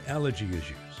 nosebleeds, and allergy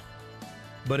issues.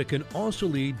 But it can also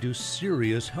lead to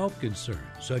serious health concerns,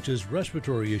 such as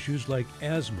respiratory issues like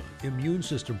asthma, immune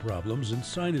system problems, and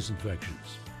sinus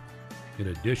infections. In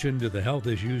addition to the health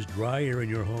issues, dry air in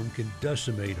your home can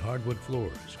decimate hardwood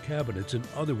floors, cabinets, and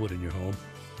other wood in your home,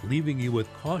 leaving you with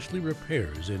costly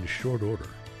repairs in short order.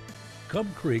 Cub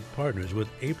Creek partners with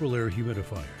April Air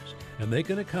Humidifiers, and they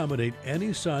can accommodate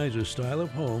any size or style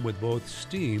of home with both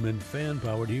steam and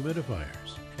fan-powered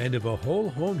humidifiers. And if a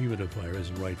whole home humidifier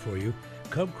isn't right for you,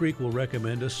 Cub Creek will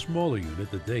recommend a smaller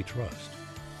unit that they trust.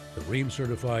 The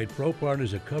Rheem-certified pro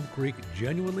partners at Cub Creek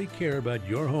genuinely care about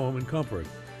your home and comfort.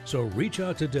 So reach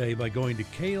out today by going to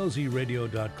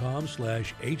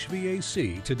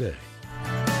klzradio.com/HVAC today.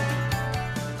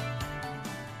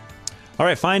 All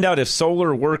right, find out if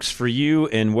solar works for you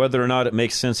and whether or not it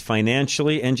makes sense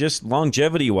financially and just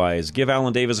longevity-wise. Give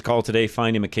Alan Davis a call today.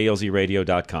 Find him at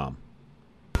klzradio.com.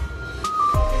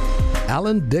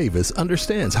 Alan Davis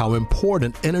understands how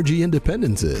important energy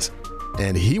independence is,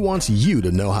 and he wants you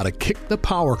to know how to kick the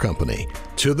power company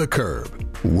to the curb.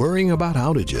 Worrying about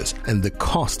outages and the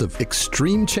cost of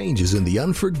extreme changes in the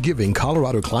unforgiving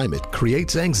Colorado climate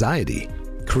creates anxiety.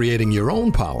 Creating your own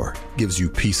power gives you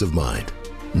peace of mind.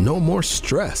 No more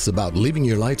stress about leaving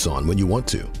your lights on when you want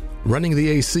to, running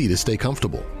the AC to stay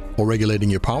comfortable, or regulating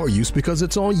your power use because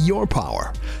it's on your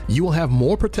power. You will have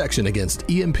more protection against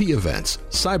EMP events,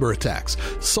 cyber attacks,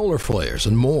 solar flares,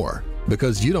 and more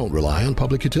because you don't rely on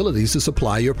public utilities to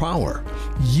supply your power.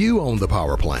 You own the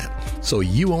power plant, so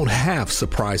you won't have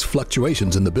surprise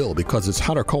fluctuations in the bill because it's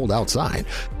hot or cold outside.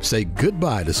 Say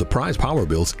goodbye to surprise power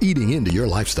bills eating into your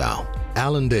lifestyle.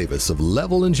 Alan Davis of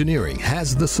Level Engineering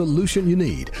has the solution you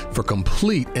need for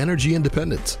complete energy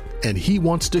independence, and he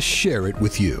wants to share it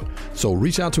with you. So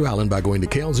reach out to Alan by going to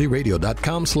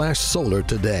klzradio.com/solar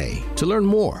today to learn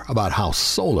more about how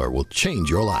solar will change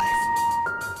your life.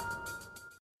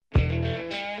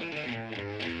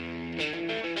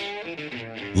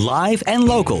 Live and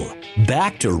local.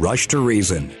 Back to Rush to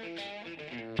Reason.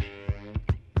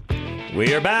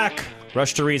 We are back.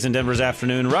 Rush to Reason, Denver's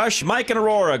Afternoon Rush. Mike and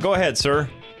Aurora, go ahead, sir.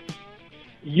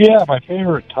 Yeah, my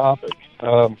favorite topic.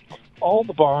 All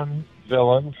the Bond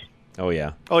villains. Oh,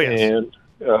 yeah. Oh, yes. And,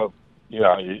 I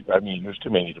mean, there's too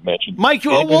many to mention. Mike,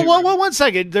 one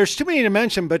second. There's too many to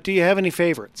mention, but do you have any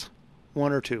favorites?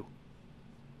 One or two?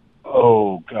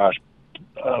 Oh, gosh.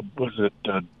 Was it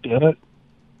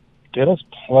Dennis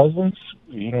Pleasance?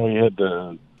 You know, he had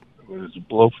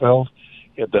Blofeld?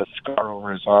 He had that scar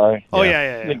over his eye. Oh,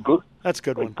 yeah. That's a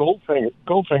good one. Goldfinger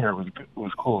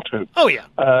was cool, too. Oh, yeah.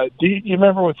 Do you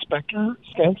remember what Spectre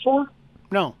stands for?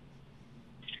 No.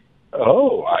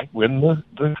 Oh, I win the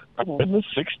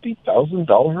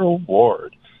 $60,000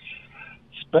 award.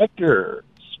 Spectre,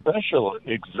 Special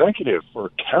Executive for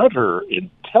Counterintelligence.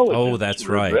 Oh, that's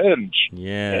right. Revenge.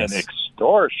 Yes. And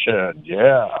extortion.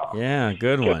 Yeah. Yeah,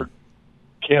 good one.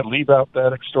 Can't leave out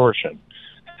that extortion.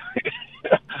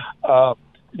 And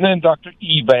then Dr.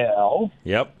 Eval.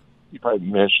 Yep. You probably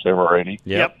mentioned him already.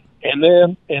 Yep.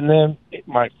 And then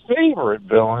my favorite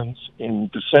villains in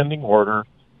descending order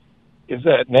is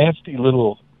that nasty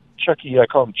little Chucky. I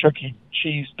call him Chucky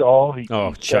Cheese doll.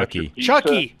 Chucky.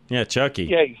 Chucky. Yeah, Chucky.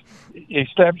 Yeah, he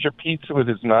stabs your pizza with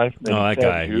his knife. That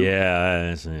guy.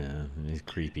 Yeah, he's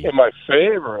creepy. And my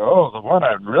favorite, the one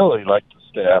I'd really like to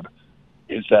stab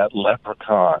is that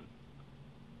Leprechaun.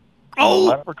 Oh!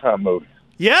 The Leprechaun movie.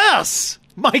 Yes!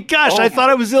 My gosh, I thought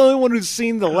I was the only one who's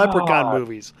seen the Leprechaun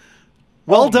movies.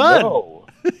 Well done. No.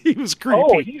 He was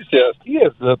creepy.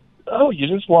 Oh, you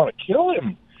just want to kill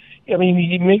him. I mean,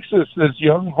 he makes this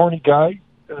young, horny guy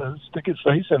stick his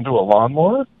face into a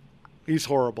lawnmower. He's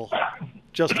horrible.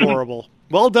 Just horrible.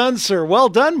 Well done, sir. Well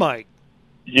done, Mike.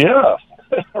 Yeah.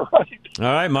 Right. All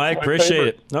right, Mike. Appreciate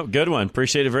it. Oh, good one.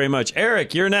 Appreciate it very much.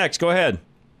 Eric, you're next. Go ahead.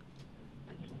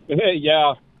 Hey,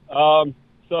 yeah.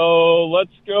 So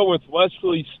let's go with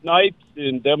Wesley Snipes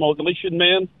in Demolition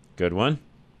Man. Good one.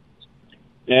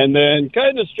 And then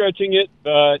kind of stretching it,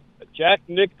 but Jack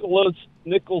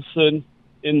Nicholson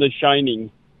in The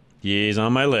Shining. He's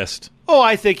on my list. Oh,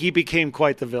 I think he became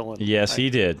quite the villain. Yes, he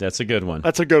did. That's a good one.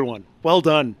 That's a good one. Well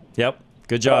done. Yep.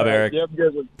 Good job, Eric. Yep,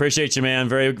 good one. Appreciate you, man.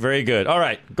 Very, very good. All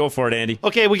right. Go for it, Andy.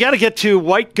 Okay, we got to get to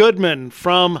White Goodman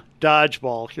from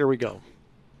Dodgeball. Here we go.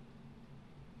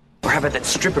 Or how about that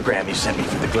strippogram you sent me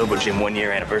for the Globo Gym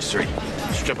 1-year anniversary?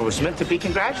 The stripper was meant to be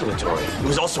congratulatory. It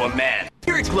was also a man.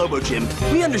 Here at Globo Gym,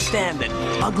 we understand that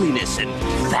ugliness and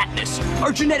fatness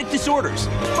are genetic disorders,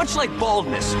 much like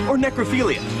baldness or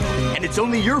necrophilia. And it's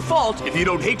only your fault if you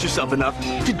don't hate yourself enough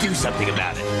to do something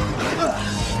about it.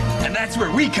 And that's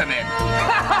where we come in.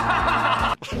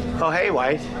 Oh, hey,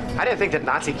 White. I didn't think that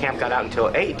Nazi camp got out until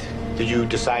 8. Did you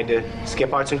decide to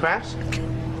skip arts and crafts?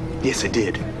 Yes, I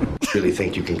did. Really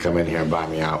think you can come in here and buy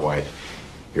me out, White?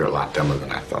 You're a lot dumber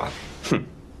than I thought.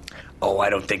 Oh,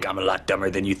 I don't think I'm a lot dumber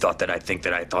than you thought that I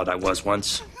thought I was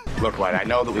once. Look, White, I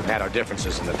know that we've had our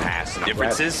differences in the past.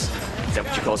 Differences? Is that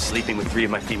what you call sleeping with 3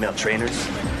 of my female trainers?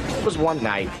 It was one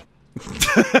night.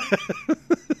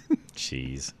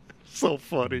 Jeez. So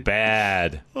funny.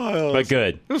 Bad. Oh, but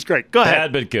good. It was great. Go ahead.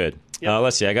 Bad, but good. Yep.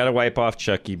 Let's see. I got to wipe off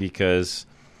Chucky because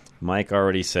Mike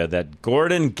already said that.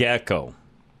 Gordon Gekko,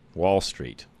 Wall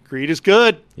Street. Greed is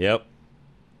good. Yep.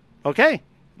 Okay.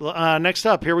 Next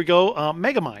up, here we go.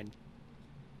 Megamind.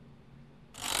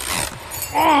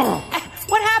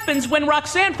 What happens when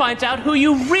Roxanne finds out who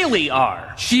you really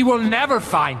are? She will never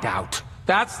find out.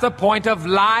 That's the point of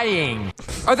lying.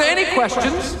 Are there any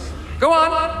questions? Go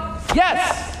on.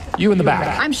 Yes. You in the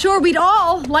back. I'm sure we'd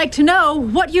all like to know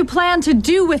what you plan to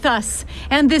do with us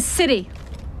and this city.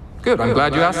 Good. I'm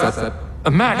glad you asked that.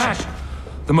 Imagine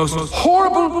the most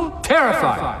horrible,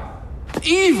 terrifying,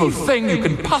 evil thing you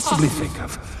can possibly think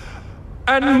of.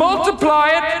 And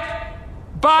multiply it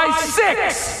by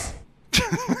 6.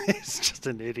 He's just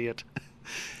an idiot.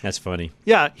 That's funny.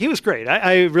 Yeah, he was great.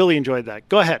 I really enjoyed that.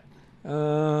 Go ahead.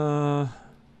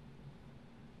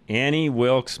 Annie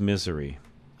Wilkes' Misery.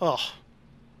 Oh.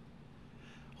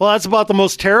 Well, that's about the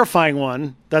most terrifying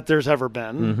one that there's ever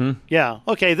been. Mm-hmm. Yeah.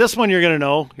 Okay, this one you're going to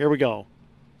know. Here we go.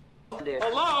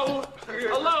 Hello?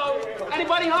 Hello?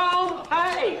 Anybody home?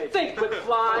 Hey, think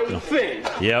McFly, think.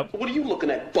 Yep. What are you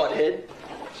looking at, butthead?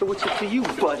 So what's it to you,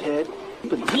 butthead?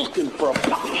 You've been looking for a...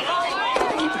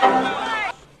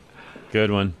 Good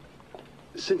one.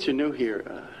 Since you're new here,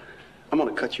 I'm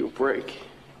going to cut you a break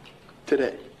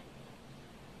today.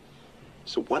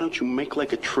 So why don't you make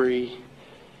like a tree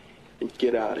and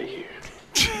get out of here?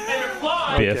 Biff.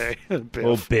 Okay. Biff.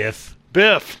 Oh, Biff.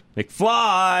 Biff.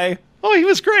 McFly. Oh, he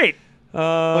was great.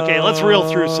 Okay, let's reel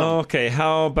through some. Okay,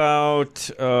 how about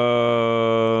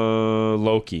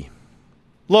Loki?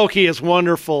 Loki is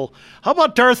wonderful. How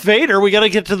about Darth Vader? We got to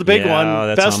get to the big one.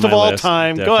 That's Best on of my all list.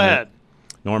 time. Definite. Go ahead.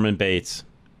 Norman Bates.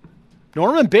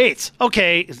 Norman Bates.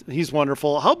 Okay, he's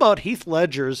wonderful. How about Heath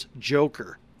Ledger's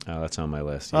Joker? Oh, that's on my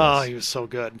list. Oh, Yes. he was so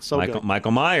good. So Michael, good.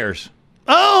 Michael Myers.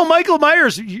 Oh, Michael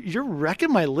Myers. You're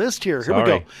wrecking my list here. Here we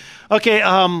Sorry. go. Okay,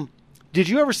 did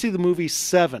you ever see the movie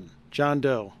Seven, John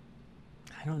Doe?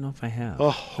 I don't know if I have. Oh,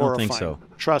 I horrifying. don't think so.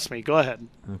 Trust me. Go ahead.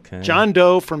 Okay. John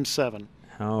Doe from Seven.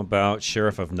 How about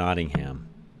Sheriff of Nottingham?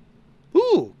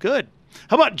 Ooh, good.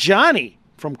 How about Johnny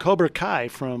from Cobra Kai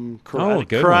from Karate,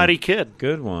 good Karate one. Kid?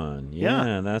 Good one.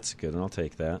 Yeah, that's good. I'll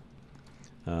take that.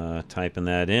 Typing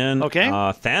that in. Okay.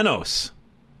 Thanos.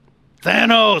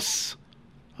 Thanos.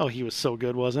 Oh, he was so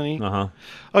good, wasn't he? Uh-huh.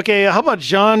 Okay, how about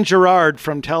Jean Girard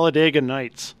from Talladega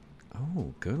Nights?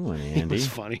 Oh, good one, He Andy. was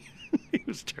funny. He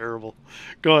was terrible.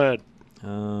 Go ahead.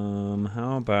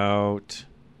 How about...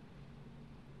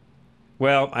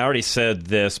 Well, I already said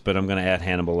this, but I'm going to add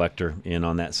Hannibal Lecter in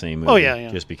on that same movie. Oh, yeah.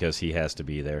 Just because he has to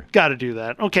be there. Got to do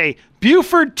that. Okay,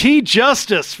 Buford T.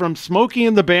 Justice from Smokey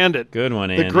and the Bandit. Good one,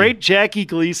 Andy. The great Jackie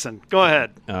Gleason. Go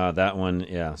ahead. That one,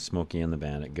 yeah, Smokey and the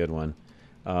Bandit. Good one.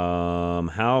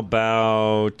 How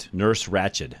about Nurse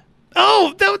Ratched?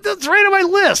 Oh, that's right on my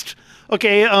list.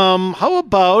 Okay, how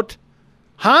about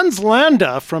Hans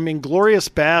Landa from Inglourious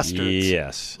Basterds?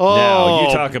 Yes. Oh. Now,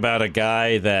 you talk about a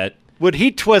guy that Would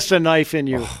he twist a knife in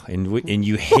you? Oh, and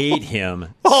you hate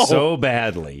him so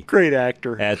badly. Great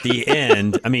actor. At the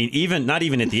end, I mean, not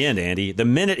even at the end, Andy. The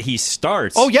minute he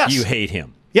starts, you hate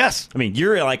him. Yes. I mean,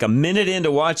 you're like a minute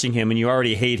into watching him, and you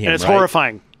already hate him. And it's right?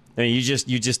 horrifying. I mean,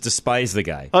 you just despise the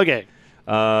guy. Okay.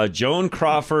 Joan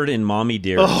Crawford in Mommy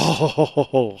Dearest.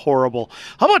 Oh, horrible.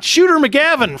 How about Shooter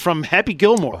McGavin from Happy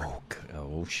Gilmore?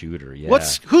 Oh, Shooter, yeah.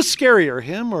 Who's scarier,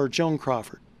 him or Joan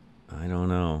Crawford? I don't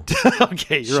know.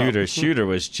 Okay, you're Shooter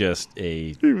was just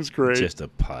he was great. Just a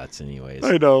putz, anyways.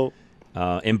 I know.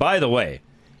 And by the way,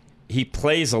 he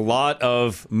plays a lot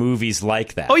of movies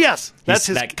like that. Oh yes, that's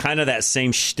that kind of that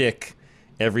same shtick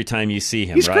every time you see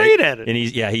him. He's right? great at it, and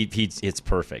it's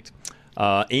perfect.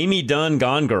 Amy Dunn,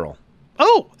 Gone Girl.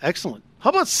 Oh, excellent. How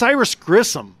about Cyrus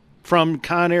Grissom from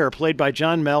Con Air, played by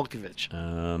John Malkovich?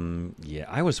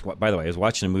 Yeah, by the way, I was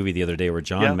watching a movie the other day where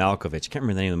John Malkovich, I can't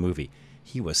remember the name of the movie.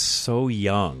 He was so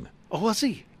young. Oh, was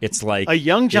he? It's like a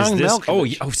young John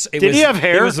Malkovich. Did he have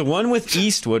hair? It was the one with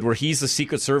Eastwood where he's the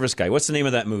Secret Service guy. What's the name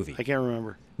of that movie? I can't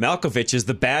remember. Malkovich is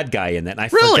the bad guy in that. And I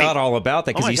really? forgot all about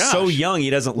that because he's so young. He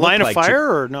doesn't look Line like of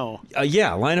Fire or no?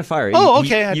 Yeah, Line of Fire. Oh,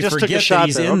 okay. I you just forget took a shot that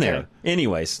he's there. in there.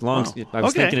 Anyways, I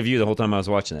was thinking of you the whole time I was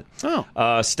watching it.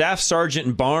 Oh. Staff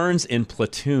Sergeant Barnes in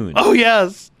Platoon. Oh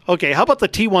yes. Okay. How about the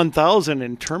T-1000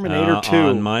 in Terminator 2?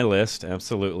 On my list,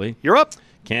 absolutely. You're up.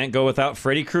 Can't go without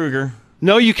Freddy Krueger.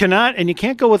 No, you cannot, and you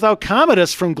can't go without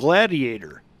Commodus from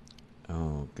Gladiator.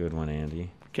 Oh, good one, Andy.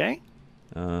 Okay.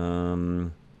 How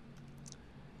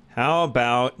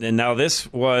about, and now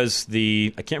this was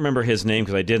I can't remember his name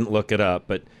because I didn't look it up,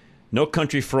 but No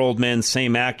Country for Old Men,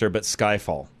 same actor, but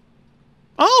Skyfall.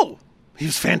 Oh, he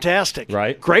was fantastic.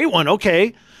 Right. Great one,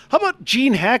 okay. How about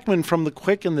Gene Hackman from The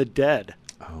Quick and the Dead?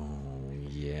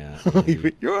 Yeah.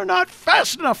 You're not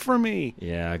fast enough for me.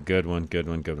 Yeah, good one. All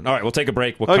right, we'll take a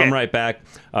break. We'll come right back.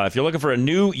 If you're looking for a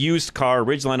new used car,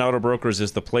 Ridgeline Auto Brokers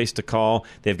is the place to call.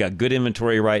 They've got good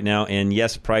inventory right now, and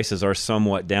yes, prices are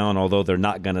somewhat down, although they're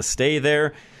not going to stay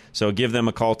there. So give them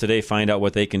a call today. Find out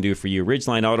what they can do for you.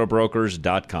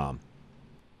 RidgelineAutobrokers.com.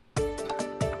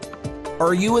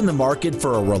 Are you in the market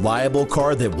for a reliable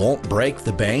car that won't break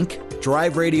the bank?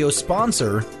 Drive Radio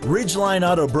sponsor, Ridgeline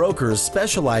Auto Brokers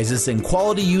specializes in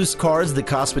quality used cars that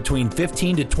cost between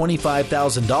 $15,000 to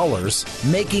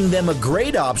 $25,000, making them a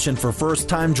great option for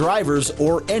first-time drivers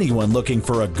or anyone looking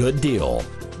for a good deal.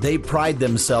 They pride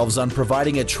themselves on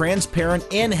providing a transparent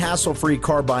and hassle-free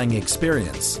car buying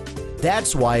experience.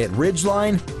 That's why at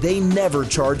Ridgeline, they never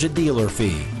charge a dealer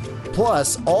fee.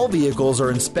 Plus, all vehicles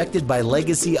are inspected by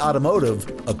Legacy Automotive,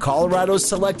 a Colorado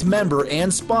Select member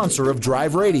and sponsor of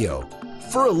Drive Radio.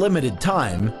 For a limited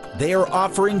time, they are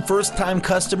offering first-time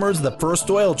customers the first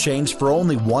oil change for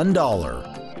only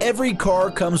 $1. Every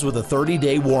car comes with a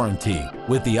 30-day warranty,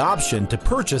 with the option to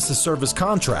purchase a service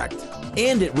contract.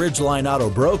 And at Ridgeline Auto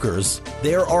Brokers,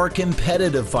 there are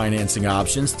competitive financing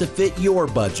options to fit your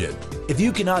budget. If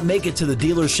you cannot make it to the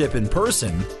dealership in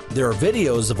person, there are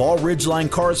videos of all Ridgeline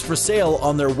cars for sale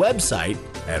on their website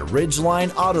at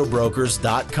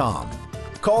ridgelineautobrokers.com.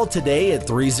 Call today at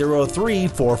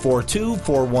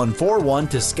 303-442-4141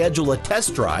 to schedule a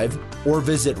test drive or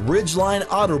visit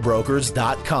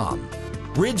ridgelineautobrokers.com.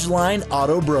 Ridgeline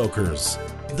Auto Brokers,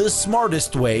 the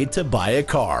smartest way to buy a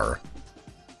car.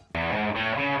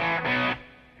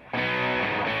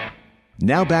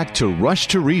 Now back to Rush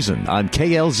to Reason on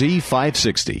KLZ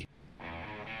 560.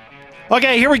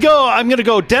 Okay, here we go. I'm going to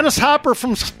go Dennis Hopper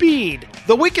from Speed,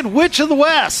 the Wicked Witch of the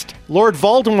West, Lord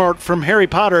Voldemort from Harry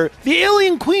Potter, the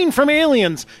Alien Queen from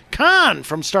Aliens, Khan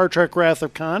from Star Trek Wrath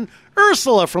of Khan,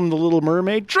 Ursula from The Little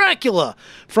Mermaid, Dracula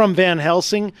from Van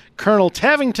Helsing, Colonel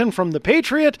Tavington from The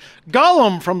Patriot,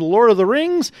 Gollum from The Lord of the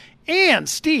Rings, and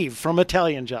Steve from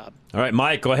Italian Job. All right,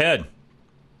 Mike, go ahead.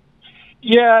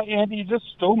 Yeah, Andy, you just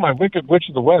stole my Wicked Witch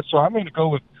of the West, so I'm going to go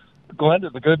with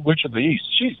Glenda, the Good Witch of the East.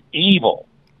 She's evil.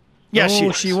 Yes,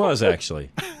 she was, actually.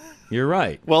 You're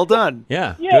right. Well done.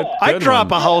 Yeah. Yeah. Good I'd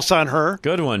drop one. a house on her.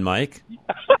 Good one, Mike.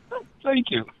 Thank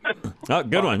you. Oh,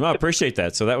 good one. Well, I appreciate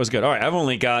that. So that was good. All right, I've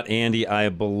only got, Andy, I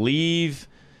believe,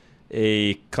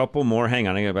 a couple more. Hang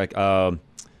on, I got back.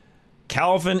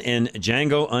 Calvin and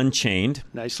Django Unchained.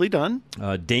 Nicely done.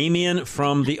 Damien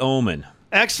from The Omen.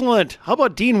 Excellent. How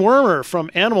about Dean Wormer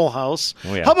from Animal House?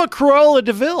 Oh, yeah. How about Cruella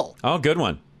de Vil? Oh, good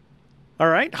one. All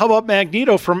right. How about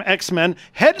Magneto from X-Men?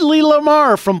 Hedley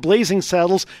Lamar from Blazing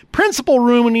Saddles. Principal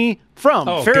Rooney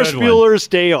from Ferris Bueller's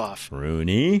Day Off.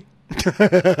 Rooney. All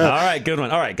right, good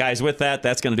one. All right, guys, with that,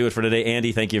 that's going to do it for today.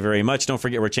 Andy, thank you very much. Don't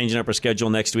forget, we're changing up our schedule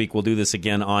next week. We'll do this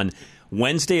again on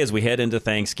Wednesday as we head into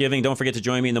Thanksgiving. Don't forget to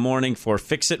join me in the morning for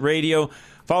Fix It Radio,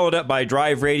 followed up by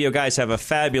Drive Radio. Guys, have a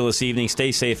fabulous evening.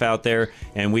 Stay safe out there.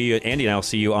 And Andy and I will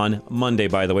see you on Monday,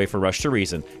 by the way, for Rush to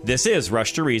Reason. This is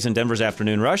Rush to Reason, Denver's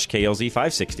Afternoon Rush, KLZ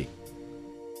 560.